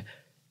that, you're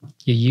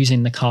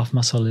using the calf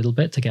muscle a little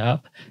bit to get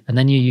up, and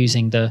then you're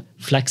using the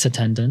flexor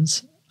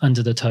tendons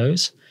under the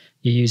toes.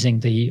 You're using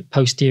the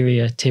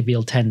posterior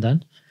tibial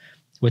tendon,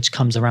 which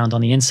comes around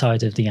on the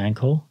inside of the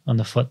ankle, on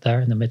the foot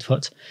there, in the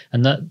midfoot.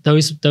 And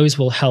those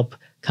will help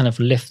kind of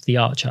lift the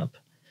arch up.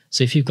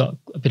 So if you've got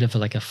a bit of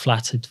a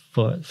flattened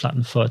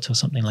foot or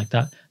something like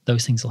that,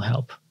 those things will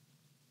help.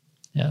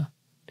 Yeah.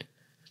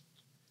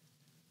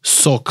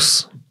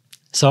 Socks.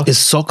 Is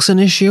socks an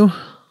issue?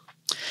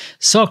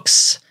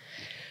 Socks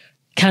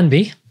can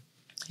be.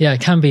 Yeah,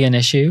 it can be an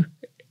issue.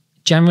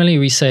 Generally,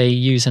 we say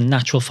use a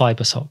natural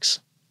fiber socks.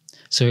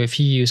 So if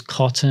you use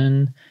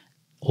cotton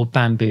or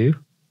bamboo,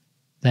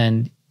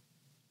 then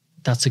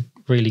that's a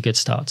really good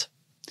start.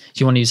 So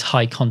you want to use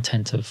high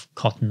content of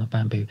cotton or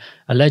bamboo.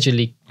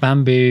 Allegedly,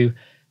 bamboo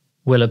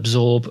will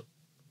absorb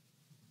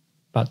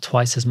about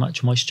twice as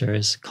much moisture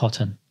as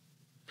cotton.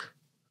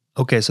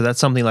 Okay, so that's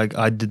something like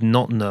I did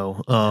not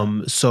know.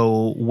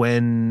 So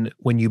when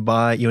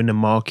you're in the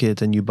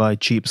market and you buy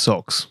cheap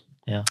socks,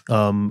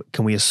 can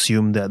we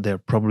assume that they're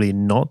probably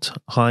not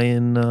high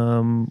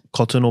in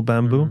cotton or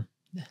bamboo?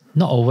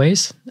 Not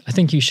always. I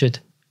think you should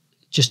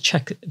just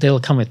check. They'll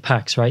come with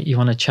packs, right? You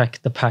want to check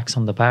the packs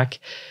on the back.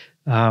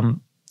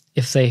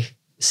 If they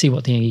see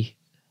what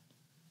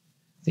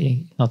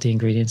not the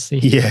ingredients,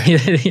 what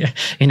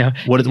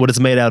it's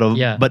made out of.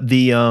 Yeah. But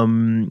the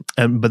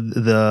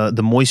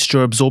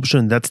moisture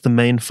absorption, that's the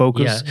main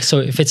focus. Yeah. So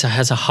if it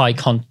has a high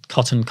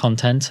cotton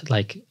content,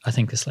 like I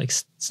think it's like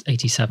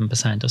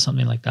 87% or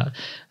something like that.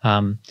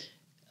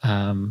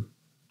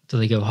 Do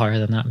they go higher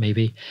than that?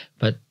 Maybe.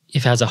 But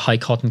if it has a high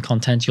cotton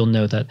content, you'll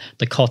know that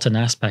the cotton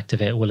aspect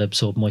of it will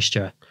absorb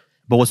moisture.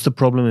 But what's the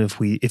problem if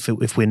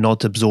we're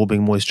not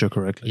absorbing moisture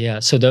correctly? Yeah.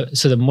 So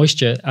the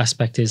moisture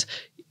aspect is,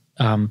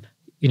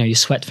 you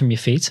sweat from your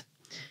feet.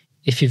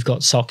 If you've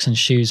got socks and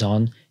shoes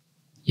on,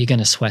 you're going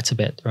to sweat a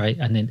bit, right?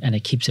 And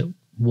it keeps it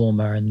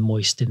warmer and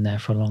moist in there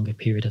for a longer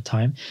period of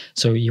time.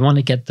 So you want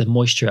to get the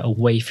moisture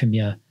away from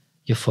your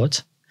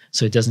foot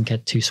so it doesn't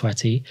get too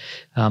sweaty.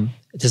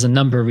 There's a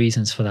number of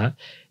reasons for that.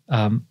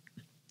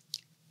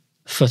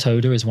 Foot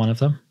odor is one of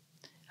them.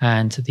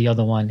 And the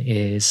other one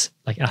is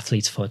like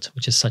athlete's foot,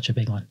 which is such a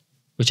big one,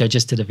 which I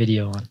just did a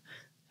video on.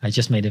 I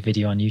just made a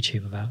video on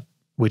YouTube about.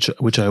 Which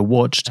I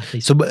watched.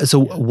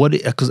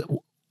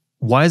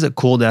 Why is it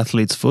called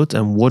athlete's foot,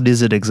 and what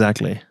is it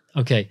exactly?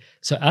 Okay,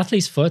 so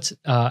athlete's foot,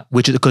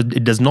 because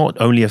it does not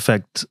only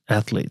affect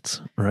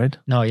athletes, right?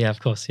 No, yeah, of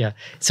course, yeah.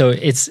 So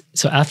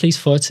athlete's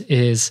foot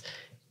is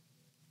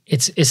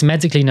it's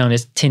medically known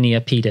as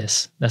tinea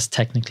pedis. That's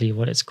technically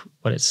what it's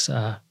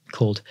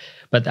called.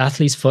 But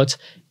athlete's foot,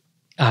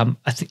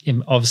 I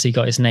think, obviously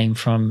got its name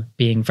from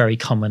being very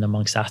common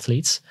amongst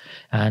athletes,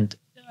 and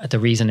the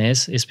reason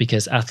is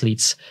because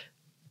athletes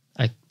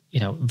are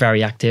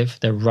very active.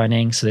 They're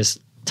running, so there's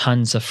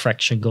tons of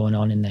friction going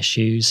on in their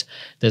shoes.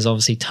 There's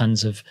obviously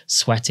tons of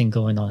sweating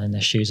going on in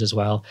their shoes as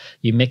well.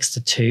 You mix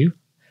the two,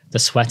 the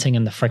sweating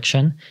and the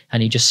friction,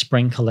 and you just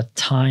sprinkle a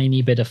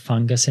tiny bit of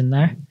fungus in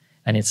there,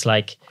 and it's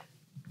like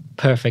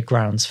perfect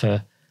grounds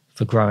for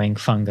growing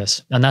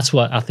fungus. And that's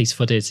what athlete's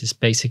foot is. It's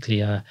basically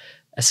a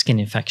skin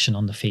infection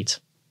on the feet,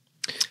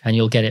 and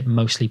you'll get it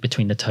mostly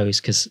between the toes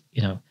because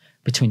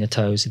between the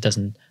toes it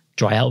doesn't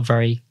dry out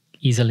very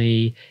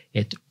easily.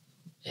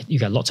 You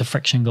got lots of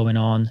friction going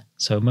on,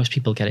 so most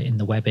people get it in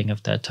the webbing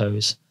of their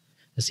toes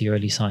as the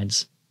early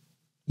signs.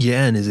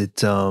 Yeah, and is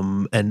it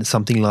and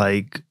something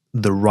like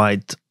the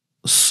right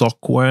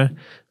sock wear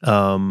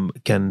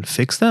can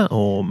fix that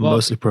or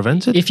mostly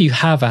prevent it? If you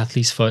have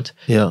athlete's foot,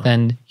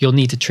 then you'll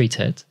need to treat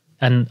it,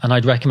 and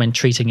I'd recommend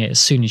treating it as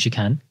soon as you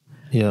can.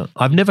 Yeah,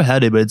 I've never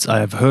had it, but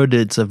I've heard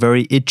it's a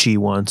very itchy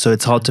one, so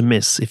it's hard to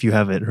miss if you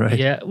have it, right?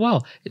 Yeah,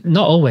 well,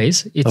 not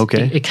always.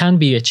 It can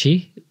be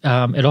itchy.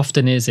 It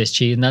often is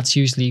itchy, and that's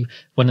usually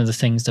one of the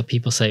things that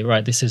people say,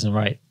 right, this isn't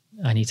right.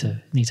 I need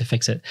to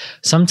fix it.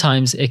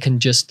 Sometimes it can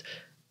just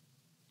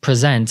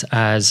present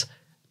as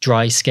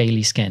dry,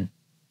 scaly skin.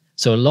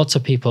 So lots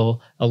of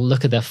people will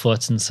look at their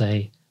foot and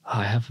say, oh,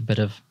 I have a bit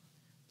of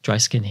dry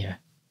skin here,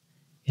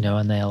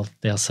 and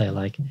they'll say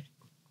like,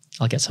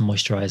 I'll get some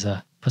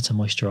moisturizer, put some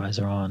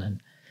moisturizer on,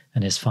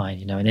 and it's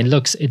fine, and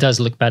it does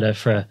look better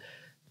for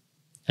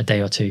a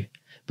day or two,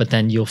 but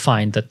then you'll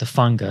find that the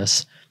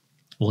fungus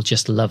will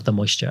just love the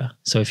moisture.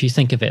 So if you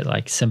think of it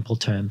like simple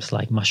terms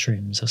like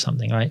mushrooms or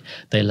something, right?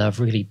 They love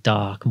really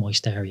dark,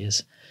 moist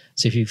areas.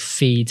 So if you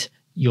feed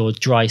your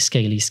dry,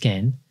 scaly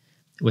skin,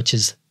 which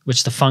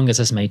the fungus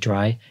has made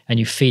dry, and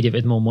you feed it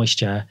with more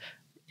moisture,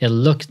 it'll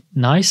look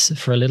nice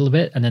for a little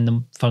bit, and then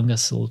the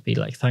fungus will be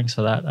like, thanks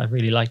for that, I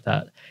really like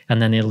that,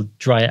 and then it'll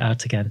dry it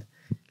out again.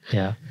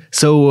 Yeah.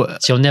 So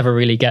you'll never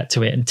really get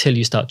to it until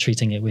you start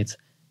treating it with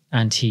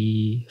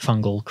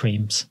anti-fungal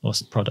creams or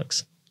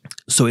products.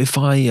 So if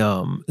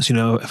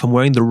if I'm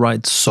wearing the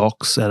right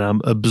socks and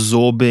I'm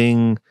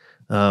absorbing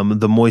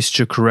the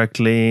moisture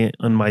correctly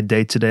in my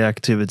day-to-day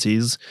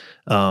activities,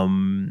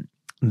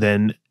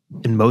 then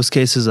in most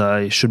cases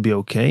I should be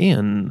okay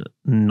and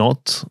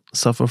not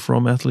suffer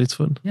from athlete's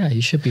foot. Yeah,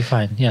 you should be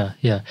fine. Yeah.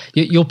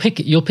 You'll pick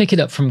it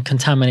up from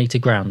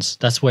contaminated grounds.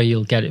 That's where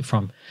you'll get it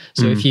from.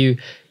 So if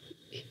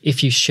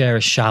you share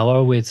a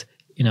shower with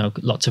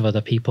lots of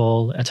other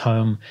people at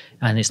home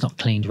and it's not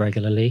cleaned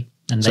regularly,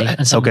 and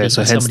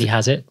somebody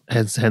has it.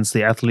 Hence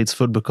the athlete's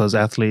foot, because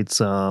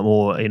athletes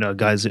or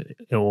guys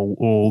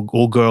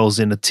or girls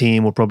in a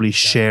team were probably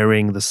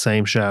sharing the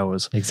same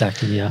showers.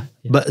 Exactly. Yeah.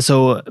 But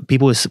so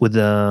people with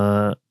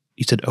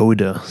you said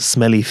odor,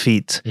 smelly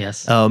feet.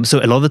 Yes. So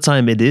a lot of the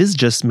time it is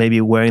just maybe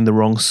wearing the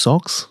wrong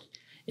socks.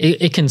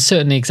 It can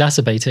certainly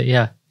exacerbate it.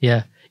 Yeah.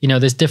 Yeah.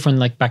 There's different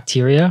like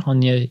bacteria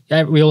on your.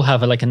 We all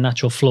have a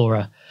natural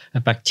flora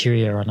of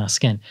bacteria on our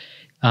skin.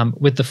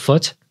 With the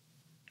foot,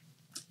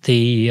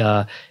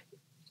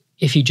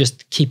 if you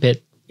just keep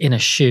it in a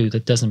shoe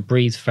that doesn't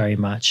breathe very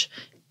much,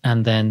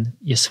 and then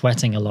you're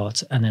sweating a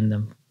lot, and then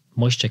the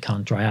moisture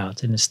can't dry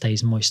out and it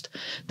stays moist,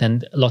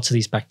 then lots of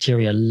these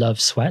bacteria love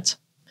sweat,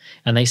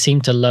 and they seem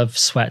to love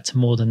sweat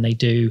more than they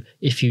do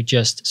if you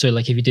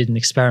if you did an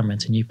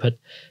experiment and you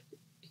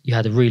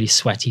had a really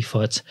sweaty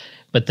foot,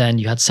 but then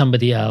you had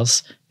somebody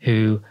else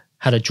who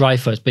had a dry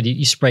foot, but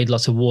you sprayed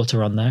lots of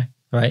water on there,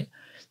 right?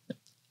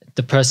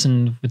 The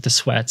person with the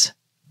sweat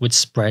would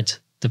spread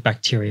the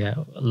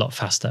bacteria a lot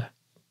faster.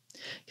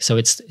 So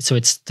it's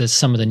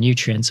some of the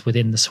nutrients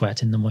within the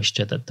sweat in the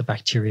moisture that the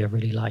bacteria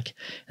really like,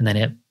 and then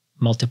it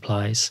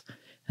multiplies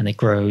and it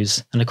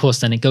grows, and of course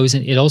then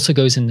it also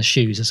goes in the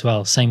shoes as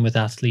well. Same with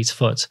athlete's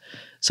foot.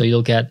 So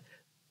you get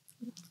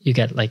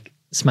like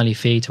smelly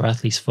feet or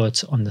athlete's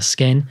foot on the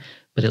skin,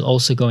 but it'll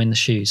also go in the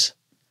shoes.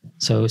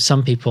 So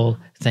some people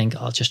think,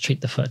 I'll just treat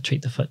the foot,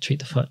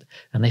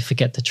 and they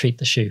forget to treat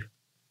the shoe.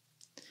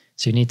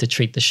 So you need to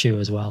treat the shoe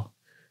as well.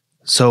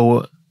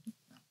 So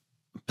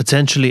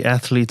potentially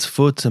athlete's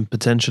foot and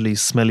potentially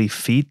smelly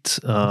feet,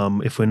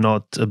 if we're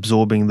not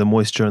absorbing the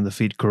moisture in the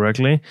feet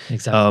correctly.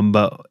 Exactly.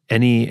 But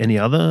any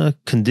other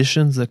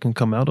conditions that can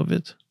come out of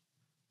it?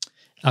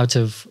 Out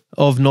of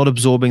not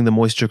absorbing the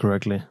moisture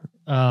correctly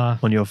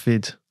on your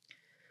feet?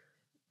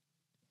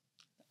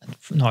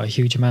 Not a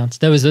huge amount.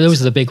 Those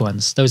are the big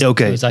ones. Those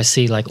I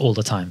see like all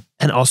the time.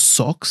 And are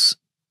socks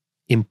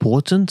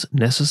important,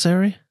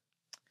 necessary?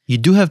 You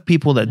do have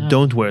people that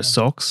don't wear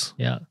socks.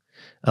 Yeah.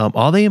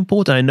 Are they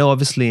important? I know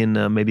obviously in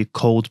maybe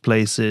cold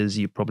places,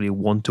 you probably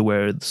want to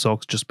wear the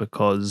socks just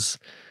because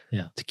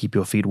to keep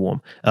your feet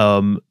warm.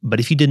 But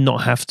if you did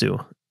not have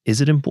to,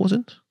 is it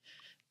important?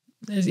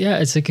 Yeah,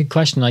 it's a good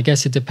question. I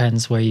guess it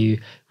depends where you're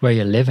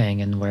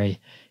living and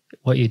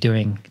what you're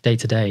doing day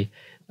to day.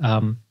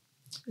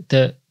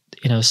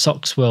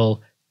 Socks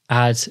will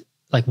add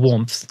like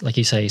warmth, like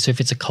you say. So if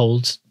it's a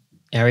cold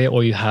area,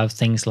 or you have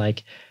things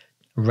like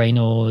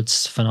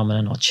Raynaud's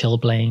phenomenon or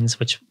chilblains,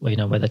 which where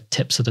the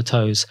tips of the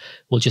toes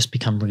will just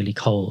become really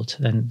cold,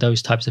 then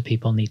those types of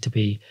people need to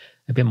be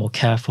a bit more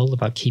careful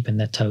about keeping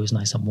their toes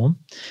nice and warm.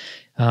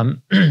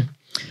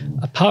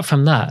 Apart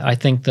from that, I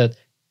think that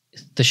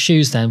the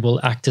shoes then will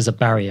act as a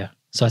barrier.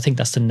 So I think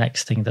that's the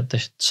next thing, that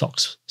the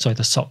socks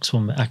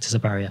will act as a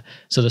barrier.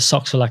 So the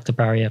socks will act a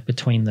barrier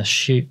between the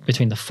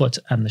foot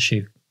and the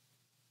shoe.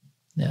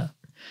 Yeah.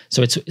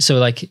 So if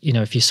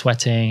you're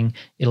sweating,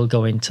 it'll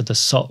go into the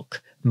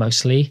sock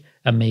mostly,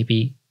 and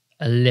maybe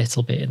a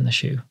little bit in the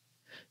shoe,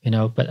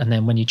 and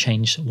then when you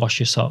wash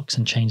your socks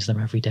and change them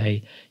every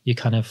day, you're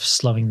kind of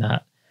slowing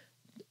that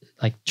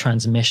like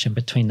transmission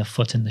between the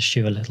foot and the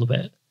shoe a little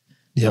bit.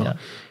 Yeah.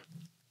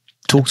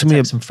 Talk to me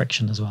about some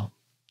friction as well.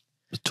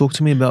 Talk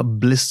to me about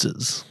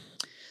blisters.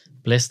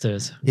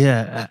 Blisters.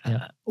 Yeah.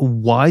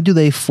 Why do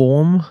they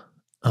form?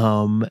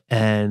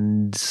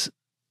 And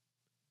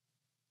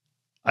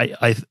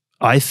I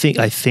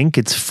think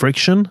it's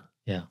friction.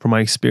 Yeah. From my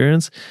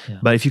experience. Yeah.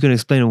 But if you can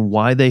explain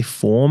why they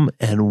form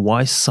and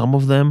why some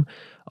of them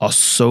are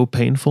so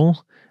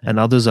painful and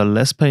others are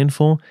less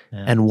painful,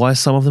 and why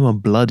some of them are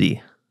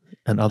bloody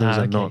and others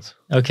are not.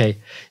 Okay.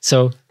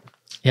 So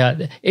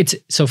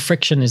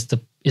friction is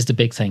the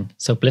big thing.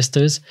 So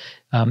blisters,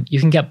 you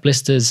can get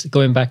blisters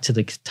going back to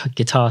the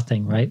guitar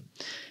thing, right?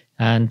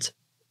 And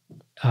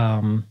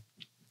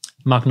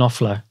Mark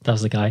Knopfler, that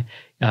was the guy.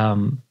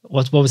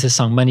 What was his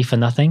song? Money for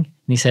Nothing.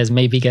 And he says,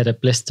 maybe get a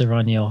blister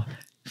on your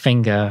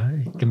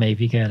finger,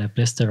 maybe get a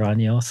blister on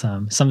your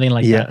thumb, something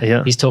like that.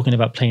 Yeah. He's talking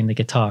about playing the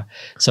guitar.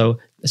 But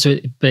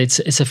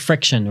it's a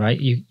friction, right?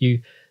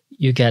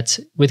 You get,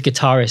 with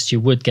guitarists,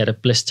 you would get a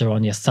blister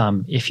on your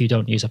thumb if you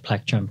don't use a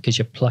plectrum, because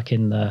you're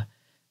plucking the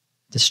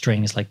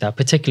strings like that,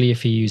 particularly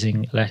if you're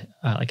using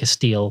like a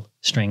steel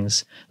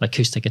strings, like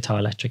acoustic guitar,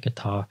 electric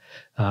guitar.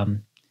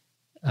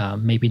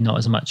 Maybe not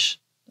as much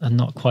and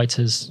not quite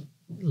as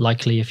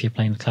likely if you're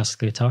playing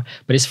classical guitar,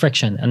 but it's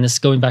friction. And this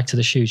going back to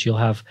the shoes, you'll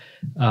have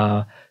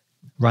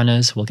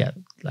runners will get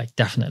like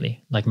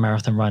definitely like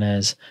marathon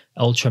runners,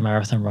 ultra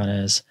marathon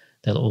runners,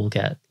 they'll all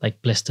get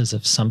like blisters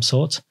of some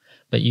sort.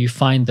 But you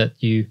find that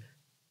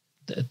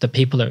the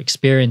people that are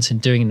experienced in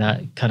doing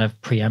that kind of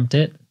preempt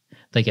it.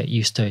 They get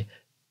used to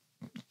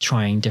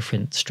trying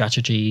different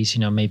strategies,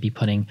 maybe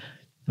putting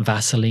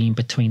Vaseline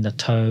between the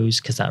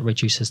toes because that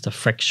reduces the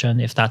friction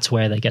if that's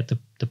where they get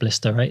the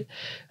blister, right?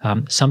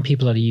 Some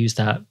people that use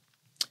that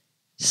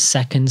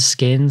second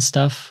skin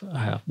stuff.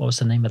 What was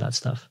the name of that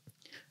stuff?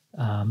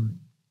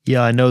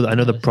 Yeah, I know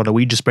the product.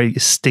 We just basically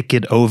stick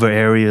it over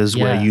areas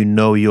where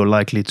you're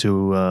likely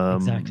to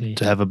exactly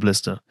to have a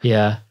blister.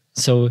 Yeah.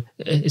 So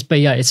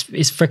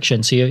it's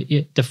friction. So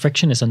the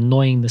friction is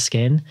annoying the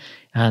skin,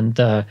 and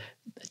the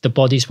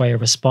body's way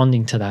of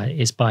responding to that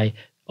is by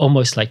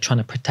almost like trying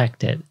to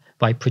protect it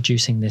by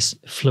producing this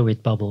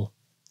fluid bubble,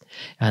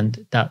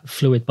 and that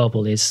fluid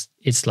bubble it's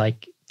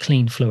like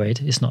clean fluid.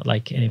 It's not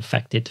like an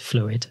infected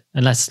fluid,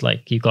 unless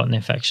like you got an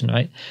infection,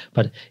 right?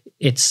 But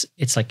it's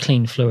like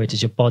clean fluid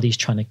as your body's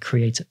trying to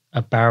create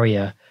a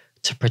barrier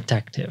to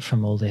protect it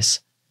from all this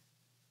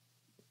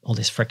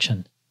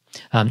friction.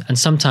 And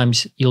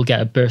sometimes you'll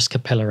get a burst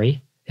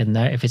capillary in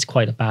there. If it's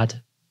quite a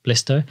bad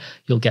blister,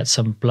 you'll get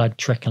some blood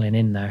trickling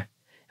in there,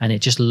 and it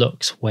just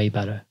looks way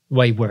worse.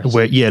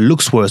 It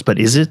looks worse, but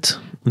is it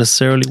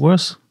necessarily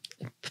worse?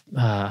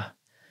 Not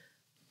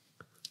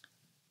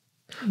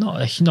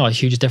a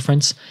huge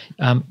difference.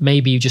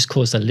 Maybe you just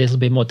caused a little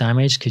bit more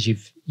damage because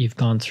you've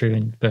gone through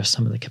and burst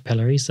some of the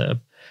capillaries that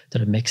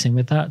are mixing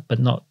with that, but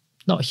not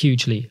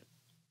hugely.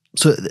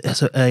 So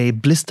a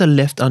blister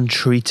left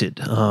untreated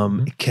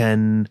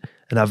can,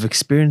 and I've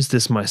experienced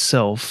this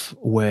myself,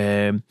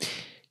 where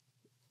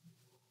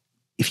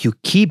if you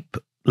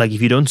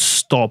don't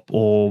stop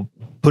or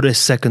put a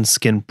second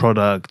skin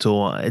product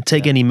or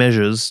take any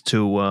measures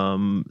to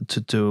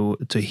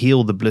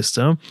heal the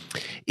blister,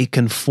 it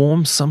can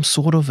form some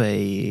sort of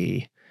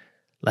a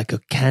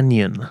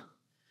canyon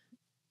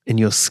in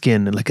your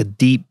skin, like a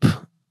deep. Do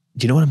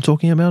you know what I'm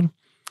talking about?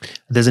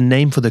 There's a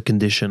name for the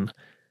condition.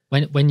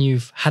 When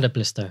you've had a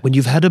blister. When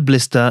you've had a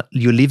blister,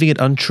 you're leaving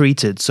it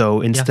untreated. So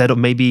instead of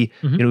maybe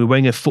you're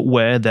wearing a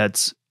footwear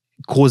that's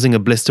causing a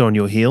blister on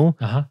your heel,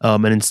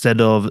 and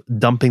instead of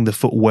dumping the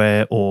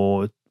footwear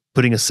or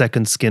putting a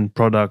second skin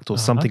product or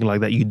something like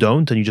that, you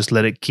don't, and you just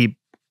let it keep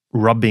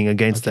rubbing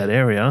against that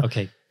area.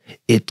 Okay.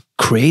 It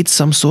creates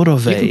some sort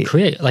of you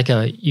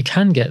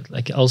can get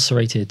like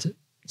ulcerated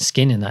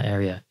skin in that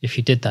area. If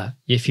you did that,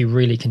 if you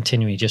really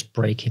continually just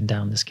breaking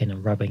down the skin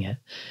and rubbing it,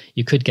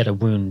 you could get a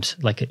wound,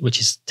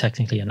 which is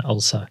technically an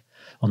ulcer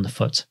on the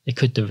foot. It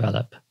could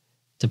develop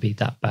to be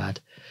that bad.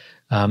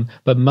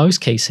 But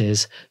most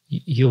cases,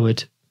 you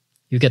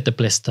get the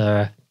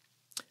blister.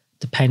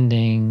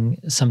 Depending,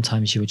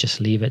 sometimes you would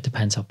just leave it.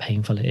 Depends how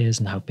painful it is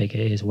and how big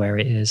it is, where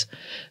it is.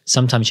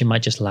 Sometimes you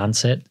might just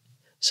lance it.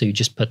 So you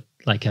just put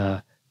like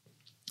a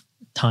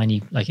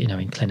tiny,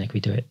 in clinic we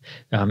do it.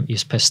 You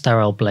just put a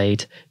sterile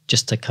blade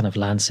just to kind of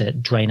lance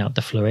it, drain out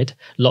the fluid.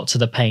 Lots of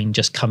the pain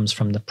just comes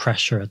from the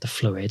pressure of the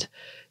fluid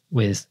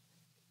with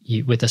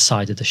the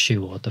side of the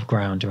shoe or the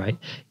ground, right?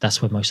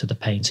 That's where most of the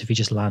pain. So if you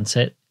just lance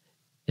it,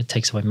 it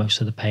takes away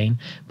most of the pain.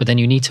 But then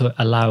you need to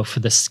allow for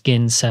the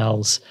skin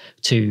cells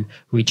to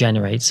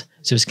regenerate.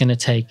 So it's going to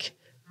take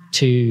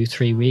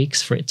 2-3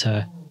 weeks for it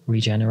to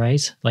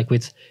regenerate. Like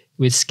with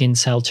skin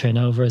cell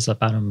turnover is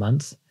about a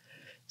month.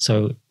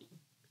 So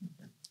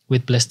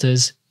with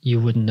blisters,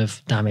 you wouldn't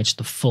have damaged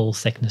the full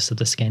thickness of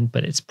the skin,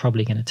 but it's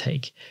probably going to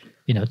take,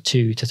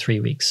 2 to 3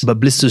 weeks. But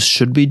blisters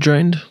should be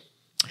drained?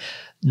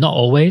 Not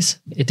always.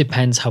 It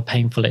depends how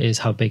painful it is,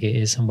 how big it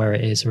is, and where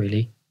it is,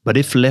 really. But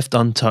if left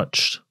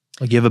untouched,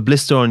 like you have a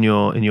blister in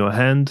your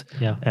hand,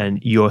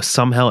 and you're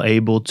somehow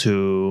able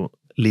to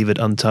leave it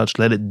untouched,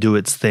 let it do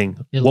its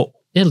thing. It'll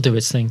do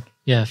its thing.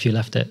 Yeah, if you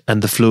left it.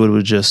 And the fluid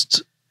will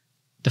just...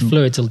 the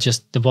body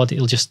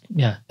will just,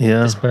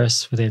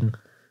 disperse within,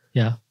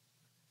 Yes.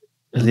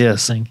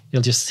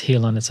 It'll just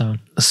heal on its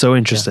own. So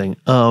interesting.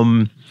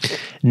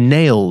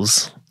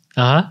 Nails.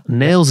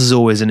 Nails is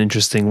always an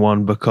interesting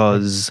one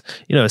because,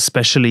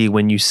 especially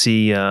when you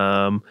see,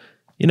 you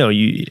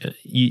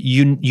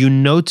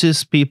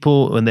notice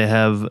people when they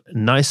have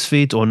nice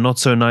feet or not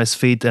so nice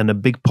feet, and a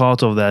big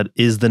part of that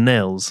is the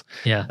nails.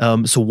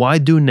 Yeah. So why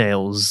do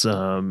nails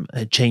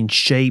change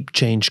shape,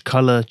 change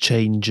color,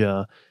 change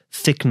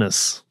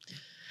thickness?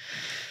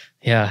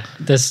 Yeah,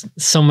 there's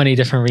so many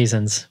different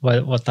reasons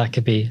what that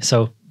could be.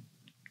 So,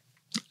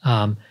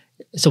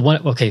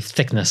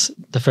 thickness.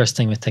 The first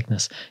thing with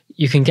thickness,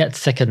 you can get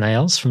thicker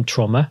nails from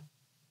trauma.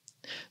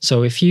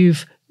 So if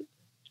you've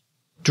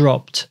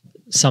dropped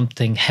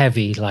something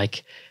heavy,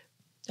 like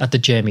at the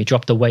gym, you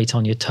dropped a weight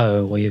on your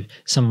toe, or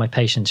some of my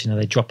patients,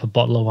 they drop a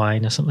bottle of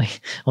wine or something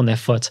on their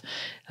foot,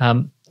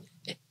 a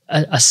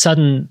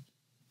sudden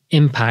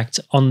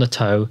impact on the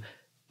toe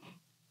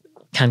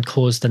can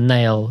cause the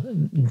nail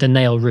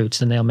roots,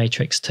 the nail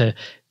matrix, to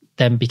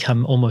then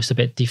become almost a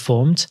bit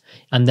deformed,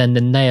 and then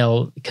the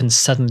nail can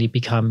suddenly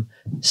become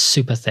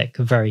super thick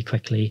very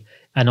quickly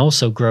and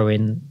also grow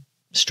in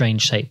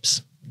strange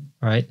shapes,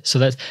 right? So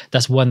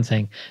that's one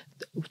thing.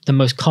 The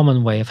most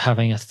common way of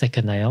having a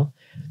thicker nail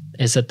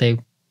is that they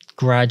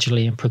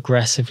gradually and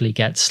progressively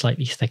get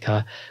slightly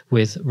thicker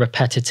with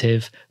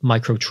repetitive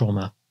micro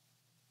trauma.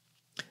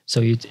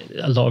 So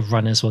a lot of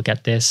runners will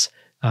get this.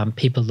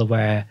 People that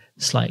wear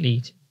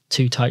slightly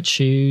too tight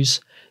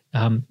shoes,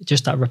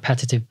 just that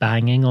repetitive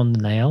banging on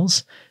the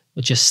nails,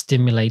 it just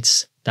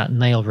stimulates that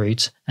nail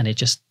root, and it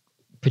just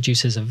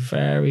produces a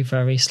very,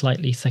 very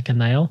slightly thicker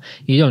nail.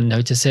 You don't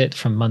notice it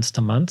from month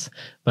to month,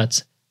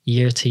 but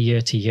year to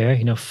year to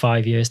year,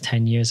 5 years,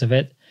 10 years of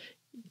it,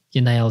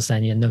 your nails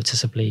then you're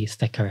noticeably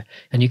thicker,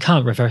 and you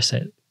can't reverse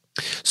it.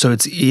 So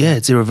it's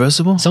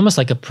irreversible? It's almost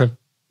like a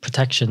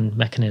protection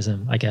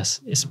mechanism, I guess.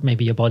 It's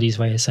maybe your body's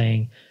way of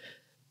saying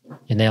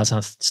your nails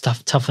aren't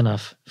tough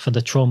enough for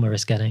the trauma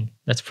it's getting.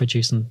 Let's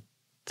produce them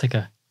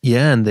thicker.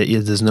 Yeah, and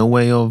there's no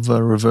way of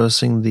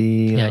reversing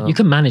the... Yeah, you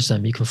can manage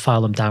them. You can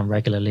file them down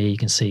regularly. You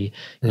can see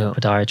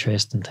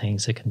podiatrists and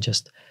things that can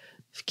just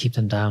keep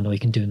them down, or you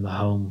can do them at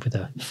home with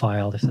a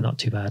file if they're not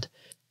too bad.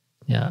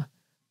 Yeah.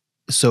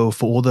 So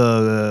for all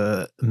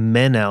the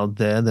men out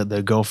there that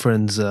their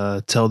girlfriends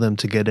tell them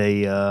to get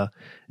a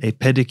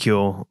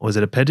pedicure, or is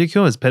it a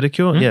pedicure? Is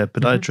pedicure? Mm-hmm. Yeah,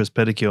 podiatrist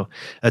pedicure.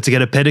 To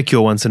get a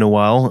pedicure once in a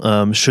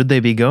while, should they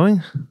be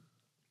going?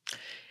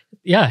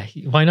 Yeah,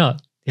 why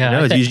not?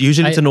 Yeah, no,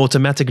 usually it's an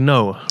automatic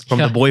no from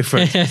the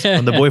boyfriend,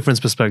 from the boyfriend's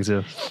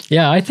perspective.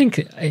 Yeah, I think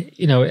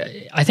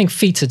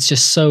feet is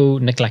just so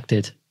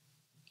neglected.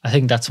 I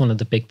think that's one of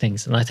the big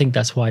things, and I think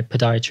that's why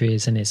podiatry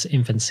is in its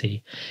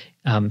infancy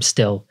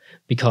still,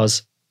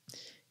 because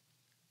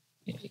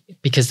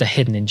they're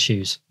hidden in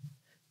shoes.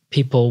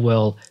 People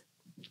will,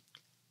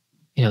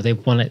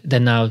 they're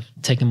now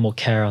taking more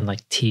care on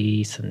like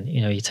teeth, and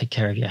you take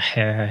care of your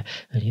hair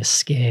and your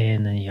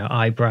skin and your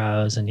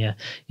eyebrows and your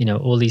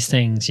all these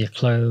things, your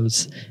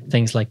clothes,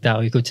 things like that.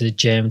 Or you go to the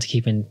gym to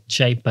keep in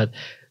shape, but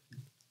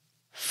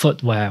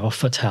footwear or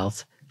foot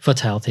health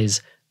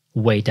is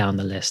way down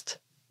the list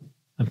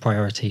and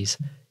priorities.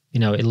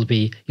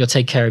 You'll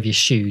take care of your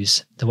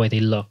shoes, the way they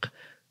look,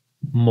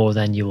 more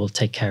than you will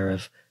take care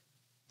of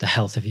the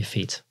health of your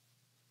feet.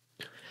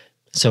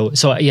 So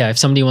yeah, if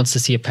somebody wants to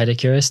see a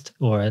pedicurist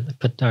or a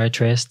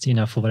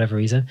podiatrist, for whatever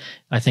reason,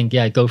 I think,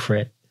 go for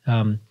it.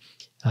 A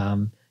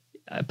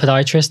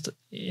podiatrist,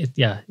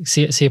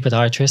 see a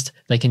podiatrist.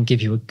 They can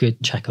give you a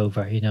good check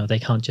over. They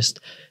can't just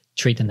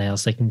treat the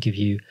nails. They can give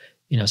you,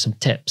 some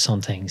tips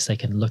on things. They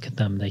can look at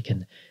them. They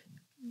can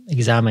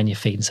examine your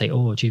feet and say,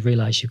 oh, do you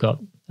realize you've got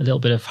a little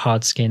bit of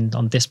hard skin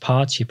on this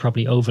part? You're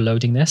probably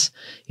overloading this.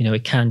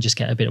 It can just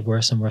get a bit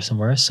worse and worse and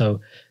worse. So,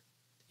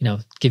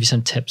 give you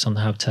some tips on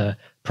how to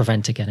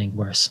prevent it getting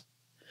worse.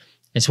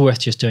 It's worth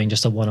just doing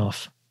just a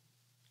one-off.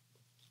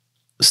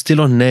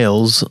 Still on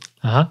nails,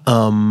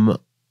 and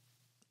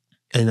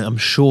I'm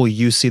sure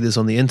you see this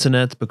on the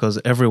internet because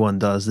everyone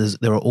does.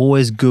 There are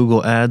always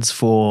Google ads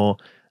for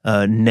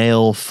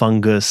nail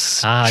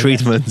fungus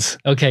treatments.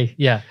 Yes. Okay,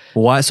 yeah.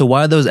 Why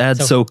are those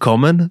ads so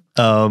common?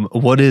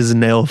 What is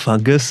nail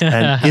fungus,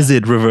 and is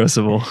it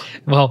reversible?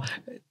 Well,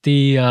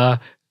 going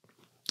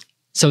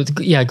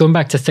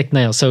back to thick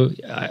nails. So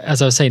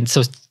as I was saying,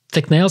 so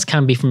thick nails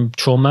can be from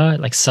trauma,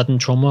 like sudden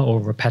trauma or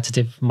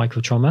repetitive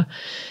microtrauma.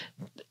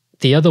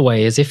 The other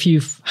way is if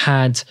you've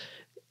had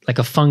like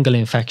a fungal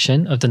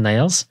infection of the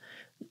nails,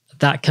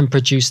 it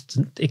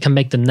can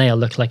make the nail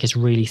look like it's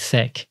really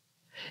thick.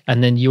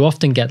 And then you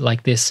often get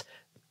like this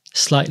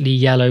slightly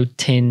yellow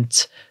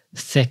tint,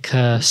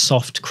 thicker,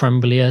 soft,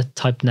 crumblier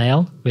type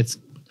nail with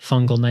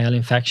fungal nail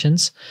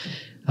infections.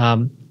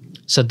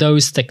 So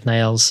those thick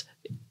nails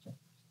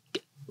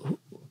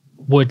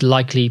would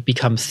likely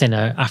become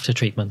thinner after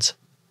treatment.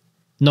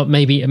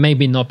 It may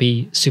not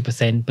be super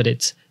thin, but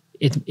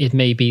it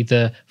may be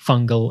the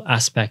fungal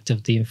aspect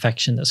of the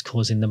infection that's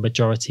causing the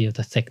majority of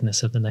the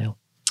thickness of the nail.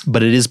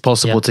 But it is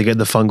possible to get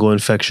the fungal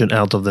infection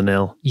out of the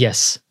nail.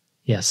 Yes.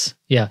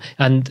 Yeah.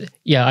 And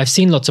I've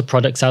seen lots of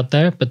products out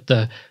there, but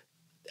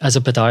as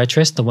a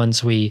podiatrist, the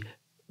ones we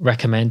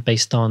recommend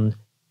based on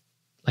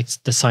like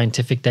the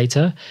scientific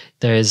data,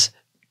 there's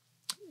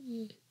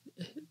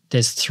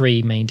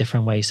three main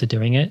different ways to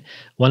doing it.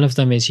 One of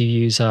them is you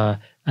use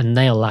a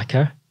nail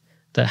lacquer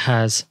that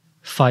has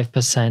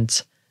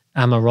 5%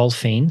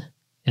 amorolfine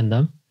in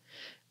them.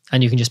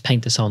 And you can just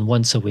paint this on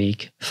once a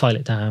week, file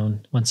it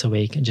down once a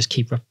week, and just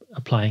keep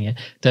applying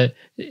it.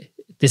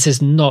 This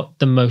is not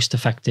the most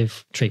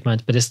effective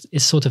treatment, but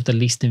it's sort of the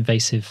least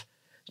invasive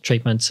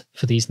treatment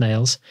for these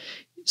nails.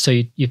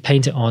 So you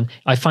paint it on.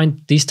 I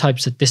find this type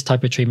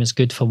of treatment is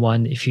good for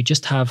one, if you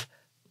just have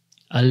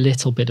a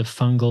little bit of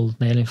fungal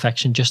nail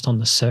infection just on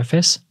the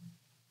surface,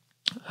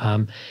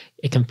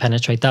 it can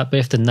penetrate that. But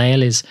if the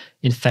nail is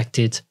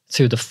infected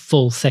through the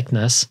full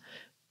thickness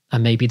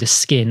and maybe the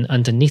skin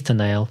underneath the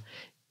nail,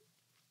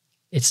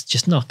 it's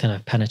just not going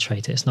to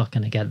penetrate it. It's not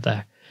going to get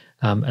there.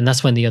 And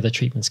that's when the other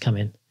treatments come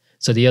in.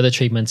 So the other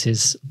treatment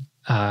is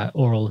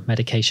oral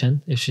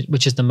medication,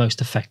 which is the most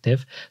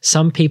effective.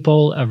 Some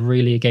people are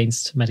really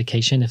against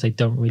medication if they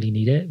don't really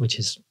need it, which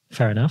is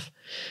fair enough.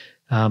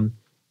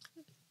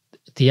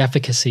 The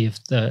efficacy of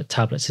the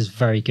tablets is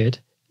very good.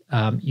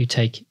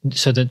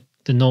 The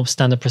normal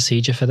standard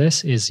procedure for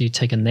this is you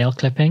take a nail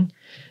clipping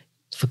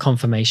for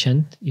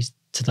confirmation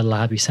to the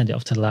lab. You send it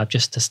off to the lab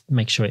just to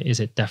make sure it is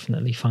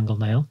definitely fungal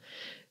nail.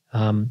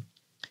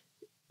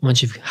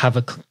 Once you have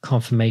a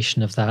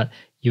confirmation of that,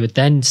 you would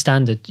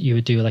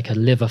do like a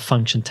liver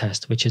function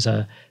test, which is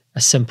a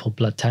simple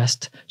blood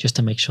test just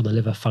to make sure the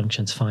liver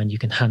functions fine. You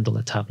can handle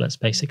the tablets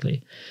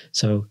basically.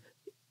 So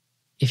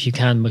if you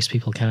can, most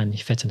people can,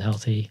 you're fit and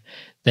healthy,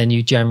 then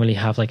you generally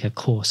have like a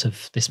course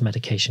of this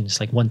medication. It's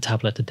like 1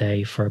 tablet a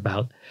day for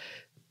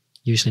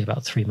usually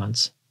about 3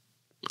 months.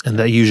 And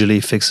that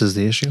usually fixes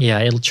the issue? Yeah,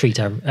 it'll treat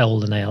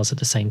all the nails at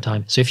the same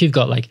time. So if you've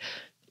got like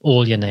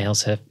all your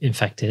nails are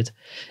infected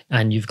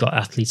and you've got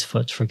athlete's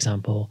foot, for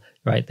example,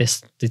 right,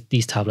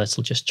 these tablets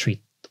will just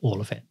treat all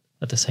of it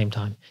at the same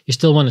time. You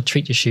still want to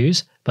treat your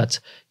shoes,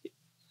 but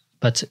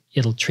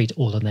it'll treat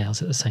all the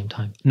nails at the same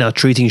time. Now,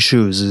 treating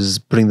shoes, is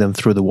putting them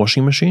through the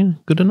washing machine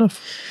good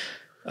enough?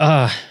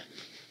 Well,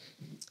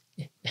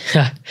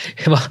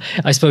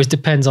 I suppose it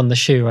depends on the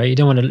shoe, right? You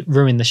don't want to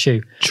ruin the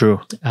shoe.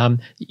 True.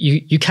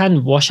 You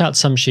can wash out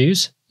some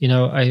shoes. You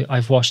know,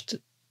 I've washed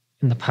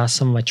in the past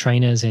some of my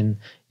trainers in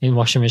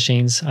washing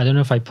machines. I don't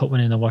know if I put one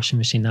in a washing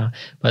machine now,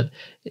 but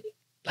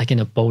like in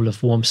a bowl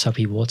of warm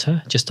soapy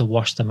water just to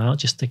wash them out,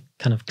 just to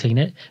kind of clean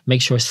it,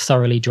 make sure it's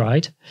thoroughly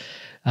dried.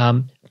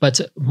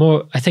 But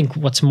I think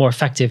what's more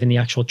effective in the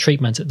actual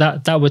treatment,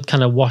 that would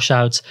kind of wash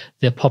out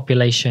the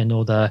population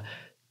or the,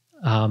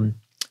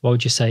 what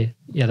would you say?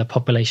 Yeah, the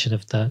population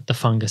of the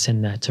fungus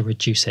in there to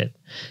reduce it.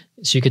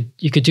 So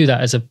you could do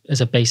that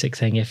as a basic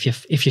thing. If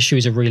your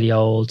shoes are really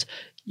old,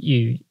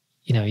 you're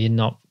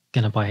not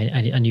going to buy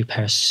a new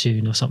pair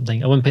soon or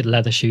something. I wouldn't put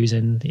leather shoes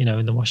in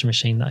the washing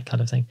machine, that kind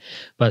of thing.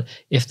 But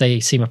if they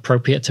seem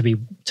appropriate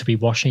to be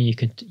washing, you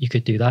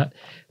could do that.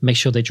 Make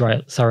sure they dry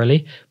out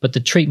thoroughly. But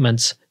the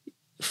treatment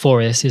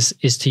for this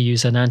is to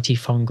use an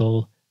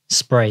antifungal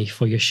spray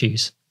for your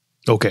shoes.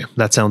 Okay,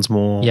 that sounds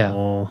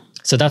more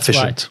so that's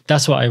efficient.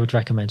 That's what I would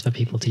recommend for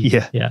people to use.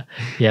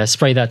 Yeah.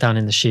 Spray that down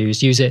in the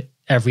shoes. Use it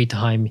every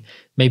time.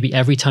 Maybe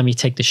every time you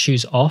take the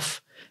shoes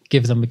off,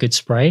 give them a good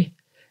spray.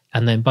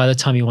 And then by the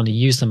time you want to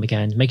use them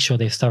again, make sure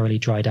they've thoroughly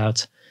dried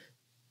out,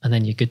 and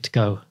then you're good to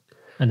go.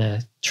 And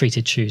they're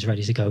treated shoes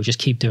ready to go. Just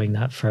keep doing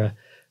that for,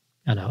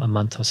 a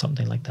month or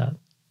something like that.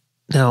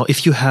 Now,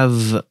 if you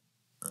have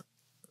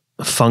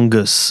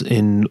fungus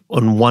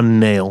on one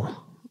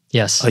nail,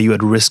 yes, are you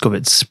at risk of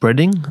it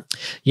spreading?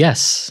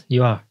 Yes,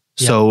 you are.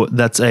 So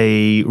that's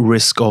a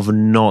risk of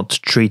not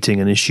treating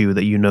an issue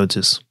that you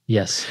notice.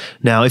 Yes.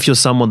 Now, if you're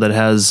someone that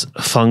has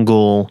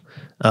fungus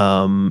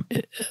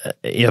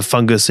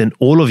in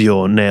all of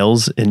your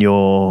nails in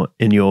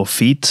your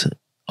feet,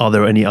 are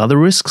there any other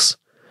risks?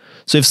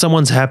 So if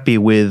someone's happy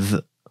with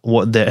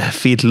what their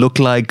feet look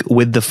like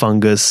with the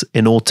fungus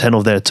in all 10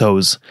 of their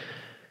toes,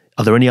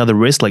 are there any other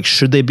risks? Like,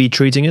 should they be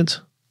treating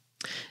it?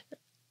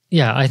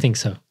 Yeah, I think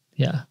so.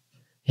 Yeah.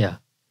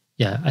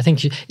 I think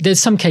there's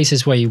some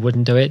cases where you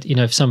wouldn't do it.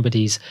 If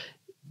somebody's,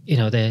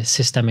 they're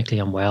systemically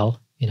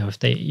unwell, if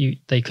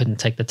they couldn't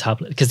take the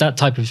tablet, because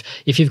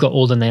if you've got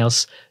all the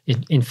nails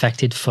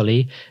infected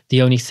fully,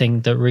 the only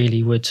thing that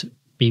really would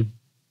be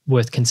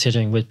worth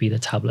considering would be the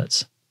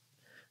tablets.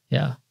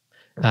 Yeah.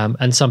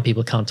 And some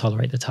people can't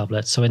tolerate the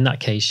tablets. So in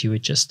that case, you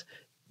would just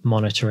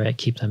monitor it,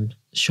 keep them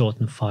short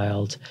and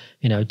filed,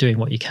 doing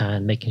what you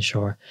can, making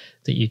sure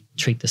that you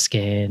treat the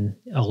skin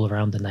all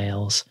around the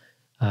nails.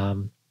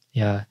 The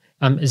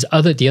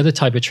other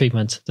type of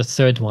treatment, the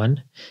third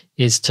one,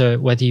 is to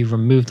whether you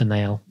remove the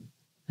nail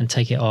and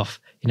take it off.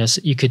 So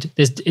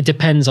it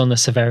depends on the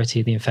severity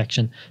of the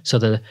infection.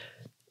 So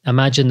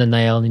imagine the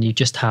nail and you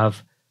just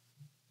have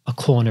a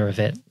corner of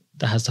it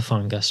that has the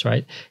fungus,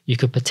 right? You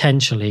could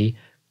potentially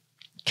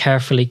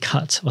carefully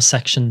cut or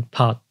section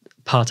part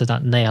of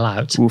that nail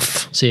out.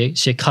 Oof. So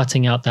you're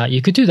cutting out that.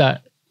 You could do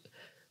that.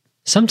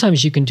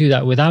 Sometimes you can do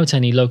that without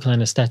any local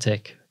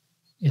anesthetic.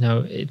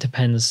 It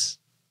depends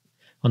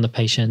on the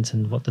patient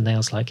and what the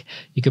nail's like.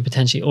 You could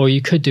potentially, or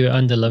you could do it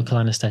under local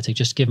anesthetic,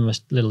 just give them a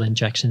little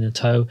injection in the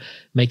toe,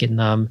 make it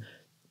numb,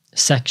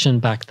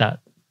 section back that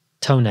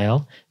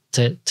toenail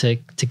to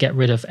get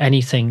rid of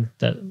anything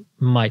that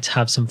might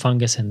have some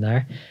fungus in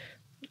there.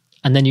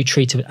 And then you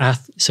treat it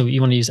with, so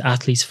you want to use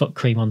athlete's foot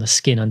cream on the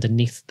skin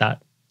underneath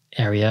that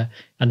area.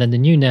 And then the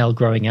new nail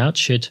growing out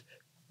should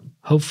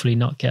hopefully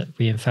not get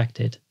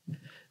reinfected.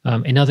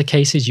 In other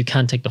cases, you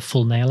can take the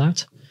full nail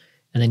out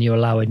and then you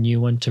allow a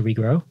new one to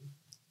regrow.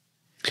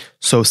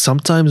 So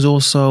sometimes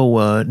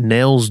also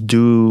nails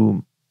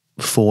do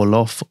fall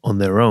off on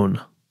their own.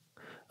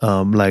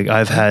 Like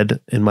I've had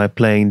in my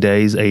playing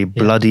days a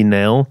bloody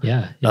nail.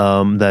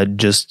 That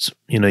just,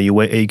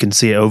 you can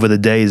see it over the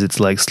days. It's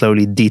like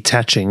slowly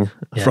detaching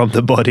from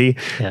the body,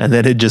 and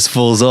then it just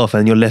falls off,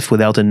 and you're left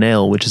without a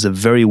nail, which is a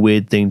very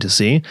weird thing to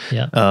see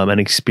and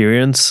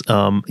experience.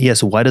 So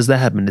why does that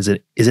happen? Is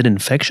it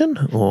infection?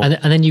 Or? And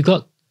then you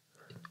got,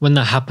 when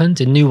that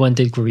happened, a new one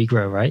did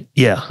regrow, right?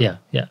 Yeah.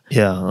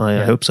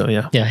 I hope so.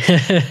 Yeah.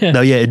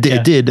 No, it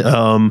did.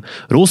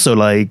 But also,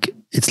 like,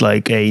 it's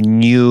like a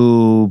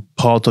new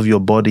part of your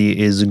body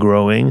is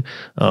growing.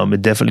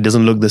 It definitely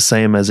doesn't look the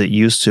same as it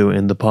used to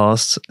in the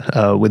past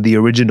with the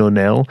original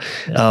nail.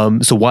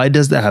 So why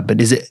does that happen?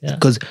 Is it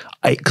because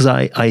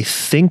I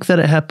think that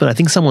it happened? I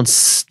think someone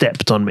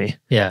stepped on me.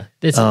 Yeah.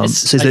 So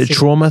is it a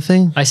trauma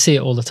thing? I see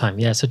it all the time.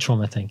 Yeah, it's a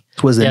trauma thing.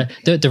 Was it?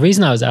 Yeah. The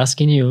reason I was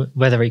asking you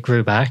whether it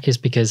grew back is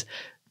because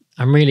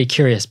I'm really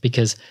curious,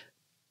 because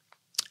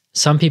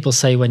some people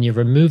say when you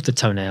remove the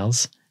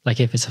toenails, like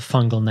if it's a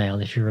fungal nail,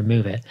 if you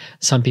remove it,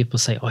 some people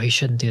say, oh, you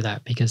shouldn't do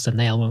that because the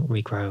nail won't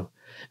regrow,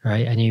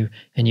 right? And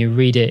you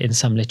read it in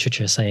some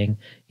literature saying,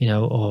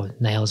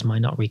 nails might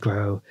not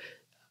regrow.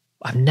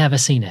 I've never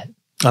seen it.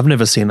 I've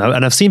never seen it.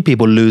 And I've seen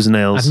people lose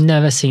nails. I've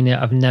never seen it.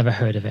 I've never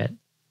heard of it.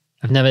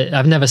 I've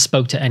never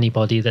spoke to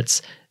anybody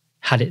that's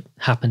had it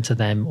happen to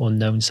them or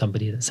known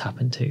somebody that's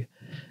happened to.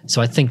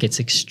 So I think it's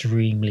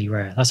extremely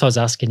rare. That's why I was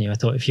asking you. I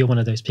thought if you're one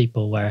of those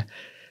people where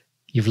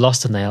you've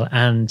lost a nail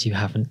and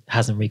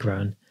hasn't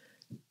regrown,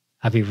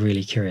 I'd be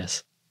really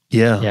curious.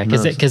 Yeah,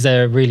 because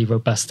they're really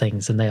robust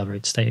things. The nail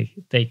roots,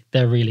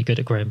 they're really good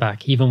at growing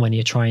back. Even when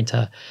you're doing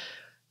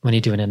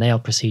a nail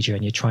procedure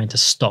and you're trying to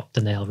stop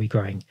the nail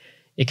regrowing,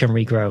 it can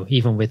regrow.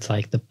 Even with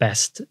like the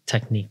best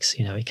techniques,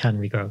 it can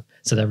regrow.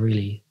 So they're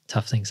really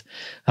tough things.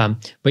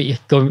 But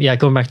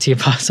going back to your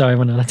part. Sorry, I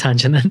went on a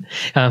tangent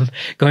then.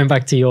 Going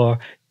back to your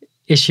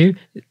issue,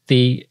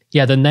 the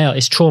nail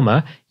is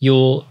trauma.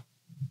 You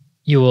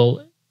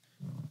will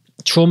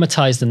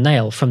traumatize the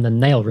nail from the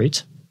nail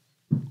root.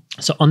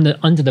 So under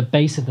the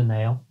base of the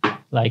nail,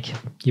 like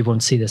you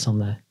won't see this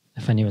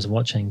if anyone's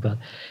watching, but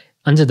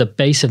under the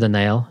base of the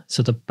nail,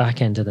 so the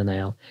back end of the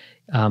nail,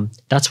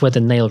 that's where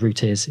the nail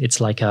root is. It's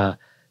like a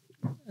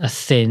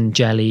thin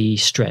jelly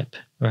strip,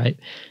 right?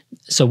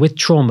 So with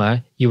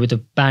trauma, you would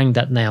have banged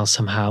that nail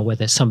somehow,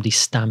 whether somebody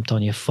stamped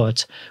on your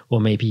foot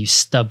or maybe you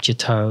stubbed your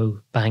toe,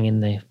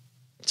 banging the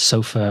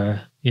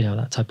sofa,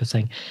 that type of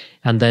thing.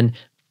 And then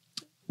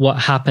what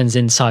happens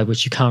inside,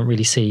 which you can't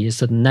really see, is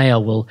that the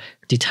nail will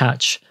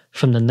detach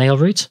from the nail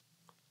root,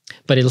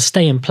 but it'll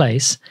stay in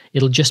place.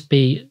 It'll just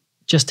be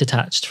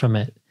detached from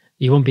it.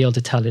 You won't be able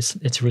to tell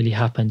it's really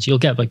happened. You'll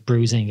get like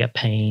bruising, you get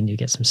pain, you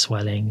get some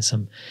swelling,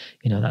 some,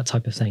 that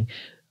type of thing.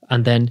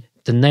 And then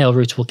the nail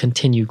root will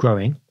continue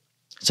growing.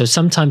 So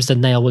sometimes the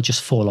nail will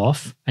just fall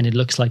off and it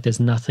looks like there's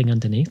nothing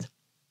underneath.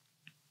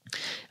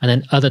 And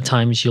then other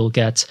times you'll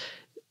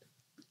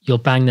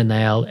bang the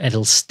nail,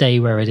 it'll stay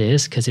where it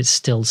is because it's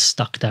still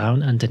stuck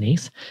down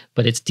underneath,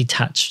 but it's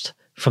detached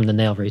from the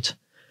nail root.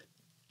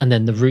 And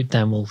then the root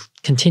then will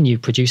continue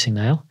producing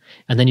nail.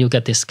 And then you'll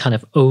get this kind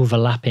of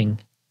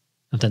overlapping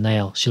of the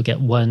nail. So you'll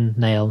get one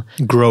nail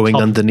growing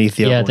underneath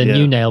the other one.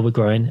 New nail will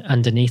grow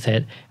underneath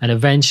it. And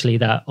eventually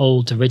that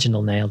old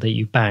original nail that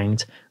you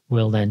banged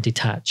will then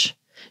detach.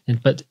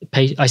 But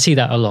I see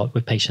that a lot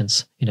with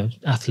patients,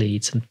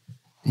 athletes and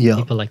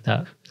people like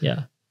that.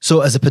 Yeah.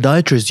 So as a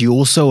podiatrist, you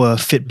also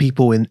fit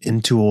people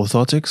into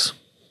orthotics?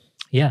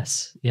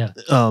 Yes. Yeah.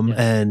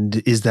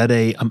 And is that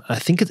I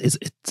think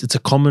it's a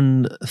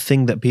common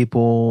thing that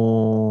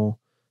people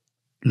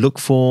look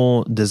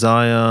for,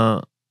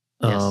 desire,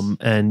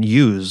 and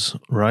use,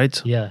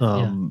 right?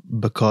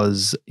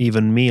 Because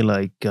even me,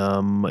 like,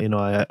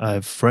 I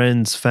have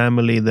friends,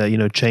 family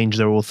that, change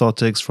their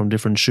orthotics from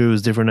different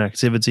shoes, different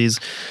activities.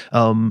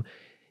 So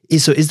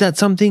is that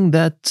something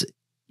that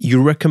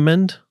you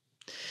recommend?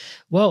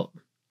 Well,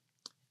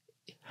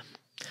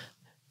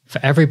 for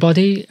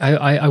everybody,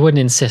 I wouldn't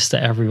insist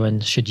that everyone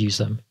should use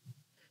them.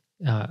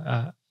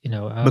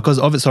 Because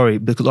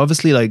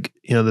obviously, like,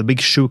 the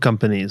big shoe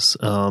companies,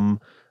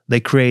 they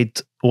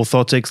create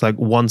orthotics like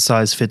one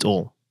size fit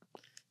all.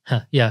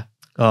 Okay.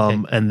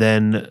 And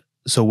then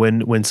so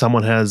when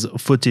someone has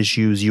foot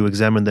issues, you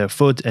examine their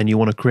foot and you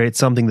want to create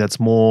something that's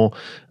more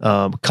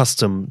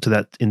custom to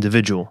that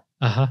individual.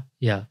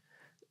 Yeah.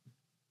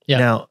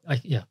 Now,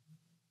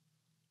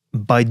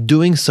 by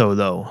doing so,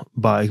 though,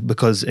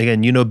 because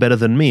again, better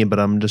than me, but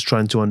I'm just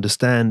trying to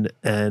understand,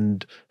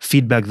 and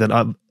feedback that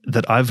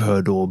I've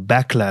heard or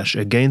backlash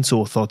against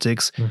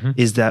orthotics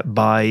is that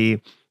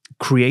by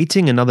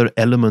creating another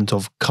element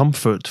of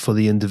comfort for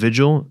the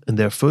individual in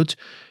their foot,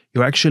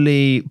 you're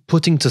actually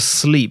putting to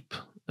sleep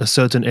a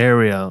certain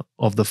area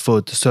of the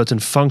foot, a certain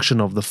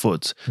function of the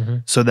foot,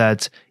 so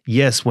that,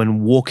 yes,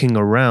 when walking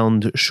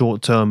around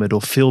short term,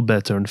 it'll feel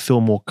better and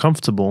feel more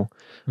comfortable.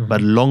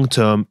 But long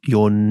term,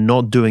 you're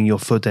not doing your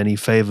foot any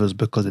favors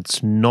because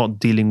it's not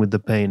dealing with the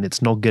pain.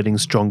 It's not getting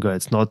stronger.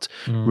 It's not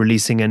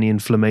releasing any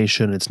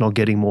inflammation. It's not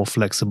getting more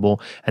flexible.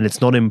 And it's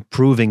not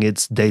improving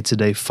its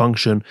day-to-day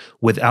function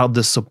without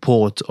the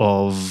support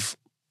of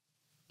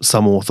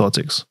some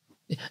orthotics.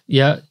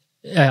 Yeah,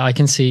 I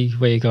can see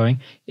where you're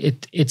going.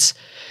 It's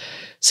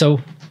so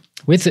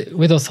with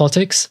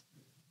orthotics,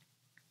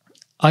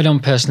 I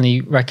don't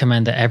personally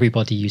recommend that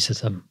everybody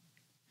uses them.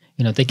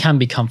 You know, they can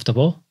be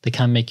comfortable. They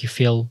can make you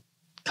feel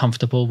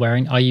comfortable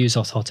wearing. I use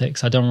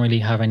orthotics. I don't really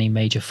have any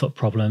major foot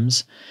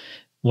problems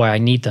where I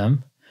need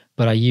them,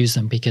 but I use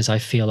them because I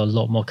feel a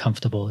lot more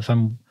comfortable. If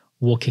I'm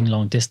walking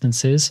long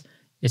distances,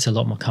 it's a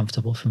lot more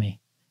comfortable for me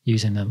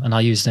using them. And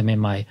I use them in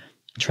my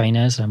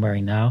trainers that I'm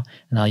wearing now,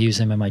 and I'll use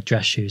them in my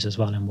dress shoes as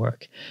well in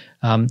work.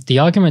 The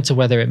argument to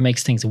whether it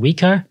makes things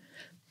weaker,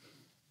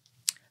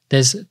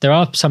 there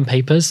are some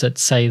papers that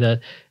say that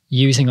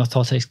using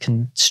orthotics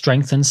can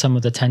strengthen some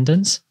of the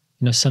tendons.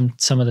 You know,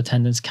 some of the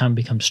tendons can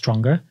become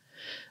stronger.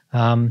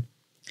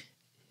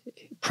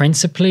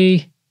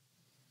 Principally,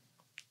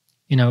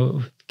 you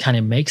know, can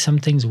it make some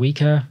things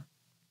weaker?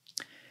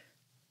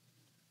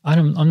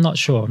 I'm not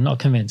sure. I'm not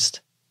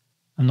convinced.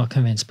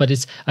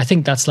 But I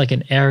think that's like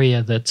an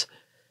area that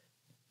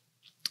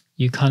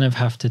you kind of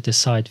have to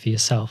decide for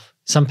yourself.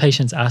 Some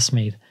patients ask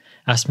me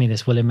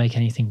this, will it make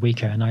anything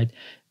weaker? And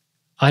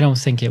I don't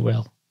think it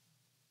will.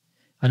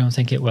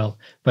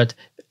 But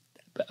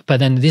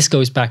then this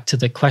goes back to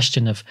the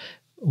question of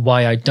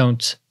why I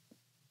don't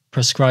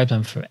prescribe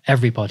them for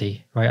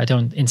everybody, right? I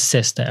don't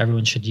insist that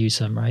everyone should use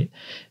them, right?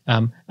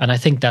 And I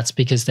think that's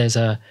because there's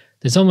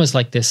almost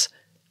like this,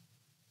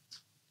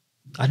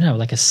 I don't know,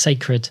 like a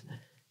sacred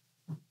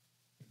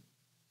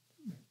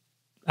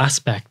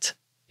aspect,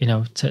 you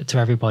know, to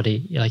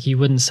everybody. Like you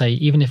wouldn't say,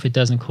 even if it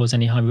doesn't cause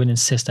any harm, you wouldn't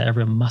insist that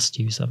everyone must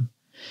use them,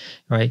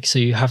 right? So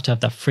you have to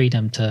have that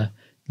freedom to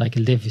like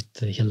live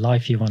your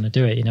life you want to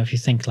do it. You know, if you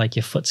think like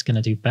your foot's going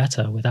to do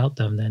better without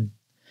them, then,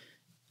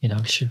 you know,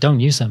 don't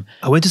use them.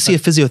 I went to see a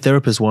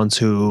physiotherapist once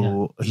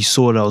who he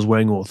saw that I was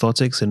wearing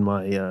orthotics in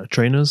my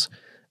trainers,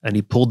 and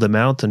he pulled them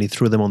out and he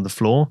threw them on the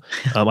floor.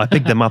 I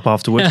picked them up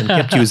afterwards and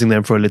kept using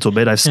them for a little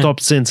bit. I've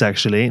stopped since,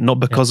 actually, not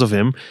because of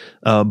him,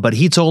 but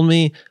he told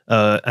me,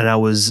 and I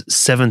was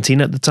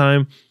 17 at the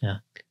time,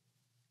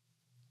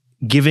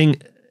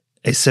 giving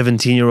a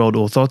 17-year-old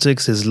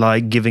orthotics is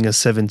like giving a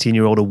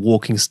 17-year-old a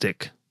walking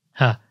stick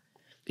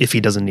if he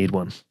doesn't need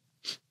one.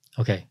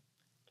 Okay.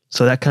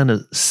 So that kind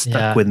of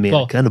stuck with me.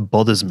 Well, it kind of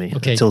bothers me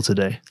until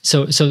today.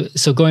 So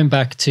going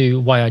back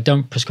to why I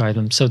don't prescribe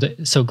them. So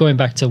going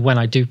back to when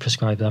I do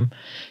prescribe them,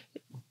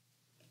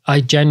 I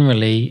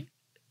generally,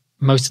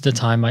 most of the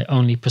time, I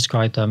only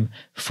prescribe them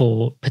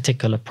for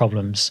particular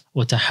problems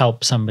or to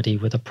help somebody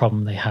with a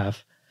problem they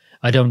have.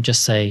 I don't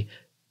just say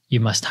you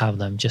must have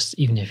them, just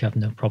even if you have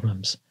no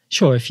problems.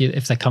 Sure,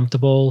 if they're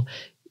comfortable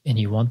and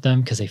you want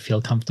them because they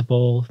feel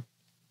comfortable,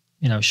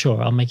 you know,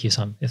 sure, I'll make you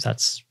some if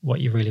that's what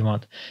you really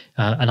want.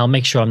 And I'll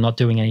make sure I'm not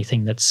doing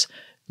anything that's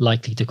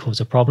likely to cause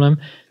a problem.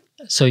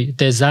 So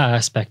there's that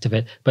aspect of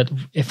it. But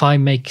if I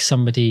make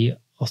somebody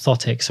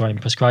orthotics or I'm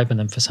prescribing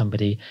them for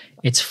somebody,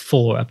 it's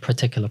for a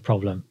particular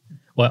problem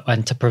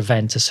and to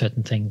prevent a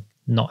certain thing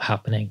not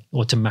happening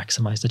or to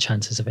maximize the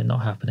chances of it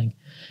not happening.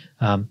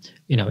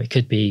 You know, it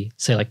could be,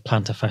 say, like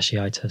plantar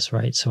fasciitis,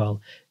 right? So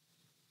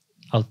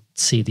I'll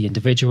see the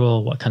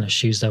individual, what kind of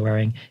shoes they're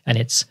wearing, and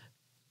it's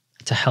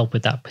to help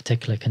with that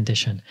particular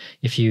condition.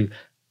 If you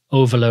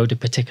overload a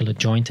particular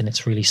joint and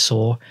it's really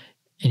sore,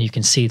 and you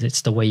can see that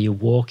it's the way you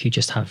walk, you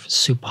just have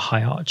super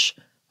high arch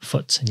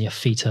foot and your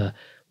feet are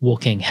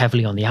walking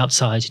heavily on the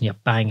outside and you're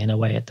banging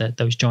away at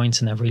those joints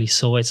and they're really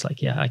sore. It's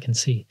like, yeah, I can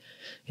see,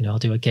 you know, I'll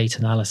do a gait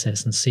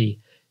analysis and see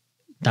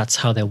that's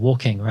how they're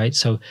walking, right?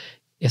 So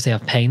if they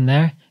have pain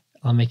there,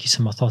 I'll make you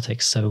some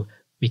orthotics so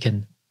we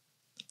can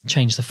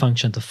change the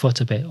function of the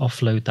foot a bit,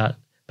 offload that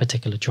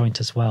particular joint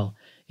as well,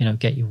 you know,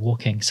 get you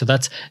walking. So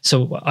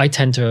I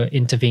tend to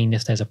intervene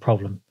if there's a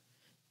problem.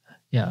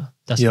 Yeah,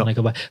 that's when I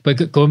go back.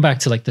 But going back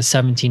to like the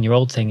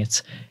 17-year-old thing,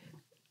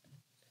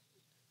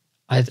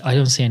 I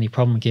don't see any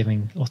problem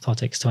giving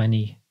orthotics to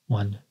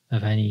anyone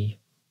of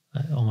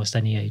almost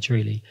any age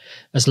really,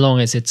 as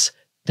long as it's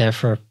there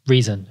for a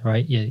reason,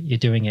 right? You're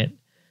doing it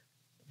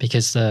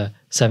because the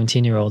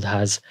 17-year-old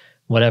has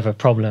whatever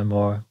problem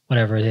or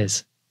whatever it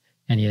is,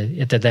 and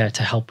they're there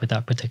to help with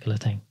that particular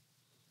thing.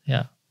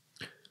 Yeah.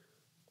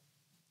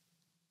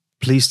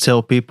 Please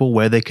tell people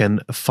where they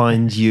can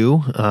find you,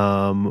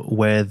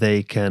 where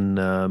they can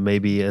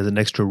maybe as an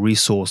extra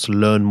resource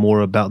learn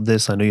more about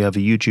this. I know you have a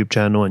YouTube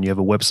channel and you have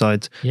a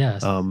website.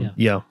 Yes.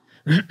 Yeah.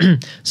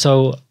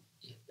 So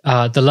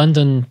the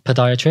London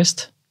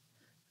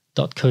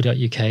Podiatrist.co.uk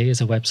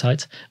is a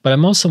website, but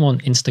I'm also on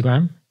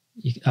Instagram,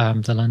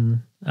 at the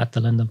London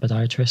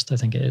Podiatrist, I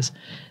think it is.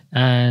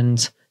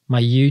 And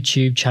my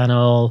YouTube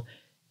channel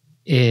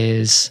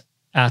is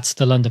at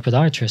the London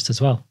Podiatrist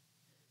as well.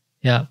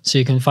 Yeah, so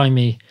you can find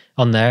me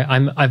on there.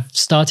 I've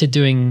started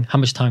doing. How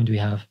much time do we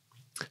have?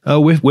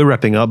 We're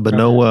wrapping up, but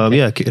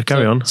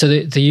carry on. So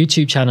the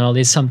YouTube channel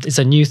is it's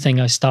a new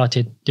thing I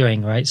started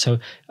doing, right? So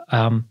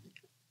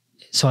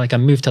like I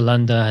moved to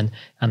London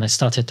and I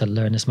started to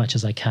learn as much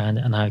as I can,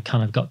 and I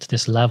kind of got to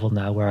this level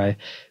now where I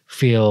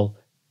feel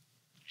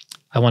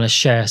I want to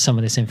share some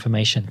of this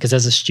information, because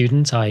as a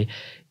student I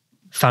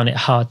found it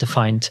hard to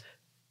find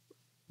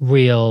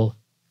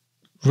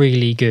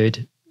really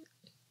good,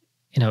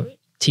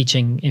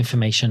 teaching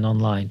information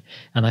online.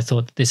 And I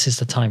thought this is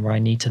the time where I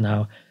need to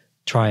now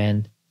try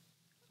and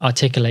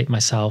articulate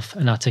myself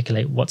and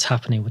articulate what's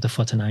happening with the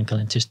foot and ankle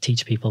and just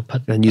teach people.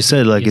 And you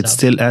said like it's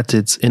still at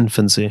its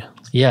infancy.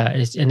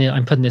 Yeah, and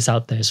I'm putting this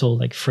out there. It's all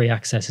like free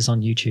access. It's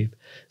on YouTube.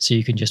 So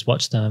you can just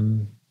watch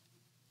them,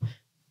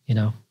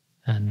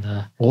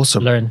 and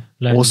awesome. learn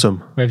awesome.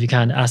 wherever you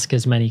can. Ask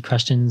as many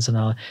questions, and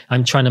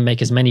I'm trying to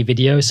make as many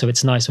videos. So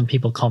it's nice when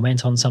people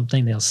comment on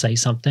something, they'll say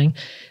something.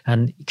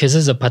 And because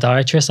as a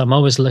podiatrist, I'm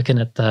always looking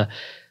at the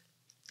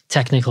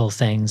technical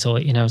things,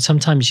 or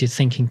sometimes you're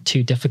thinking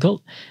too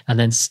difficult, and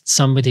then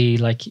somebody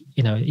like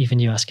even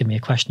you asking me a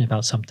question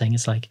about something,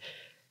 it's like,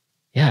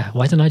 yeah,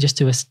 why don't I just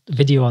do a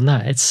video on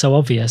that? It's so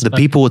obvious. The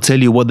people will tell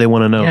you what they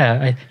want to know.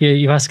 Yeah,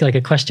 you ask like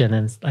a question,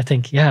 and I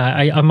think,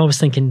 I'm always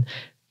thinking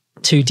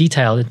too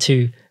detailed and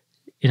too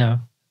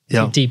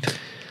deep.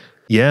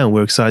 Yeah,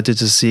 we're excited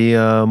to see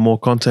more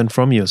content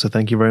from you. So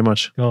thank you very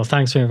much. Well,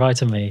 thanks for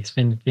inviting me. It's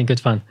been good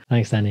fun.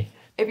 Thanks, Danny.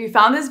 If you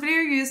found this video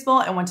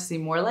useful and want to see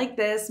more like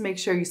this, make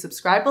sure you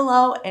subscribe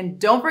below and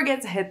don't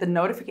forget to hit the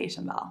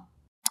notification bell.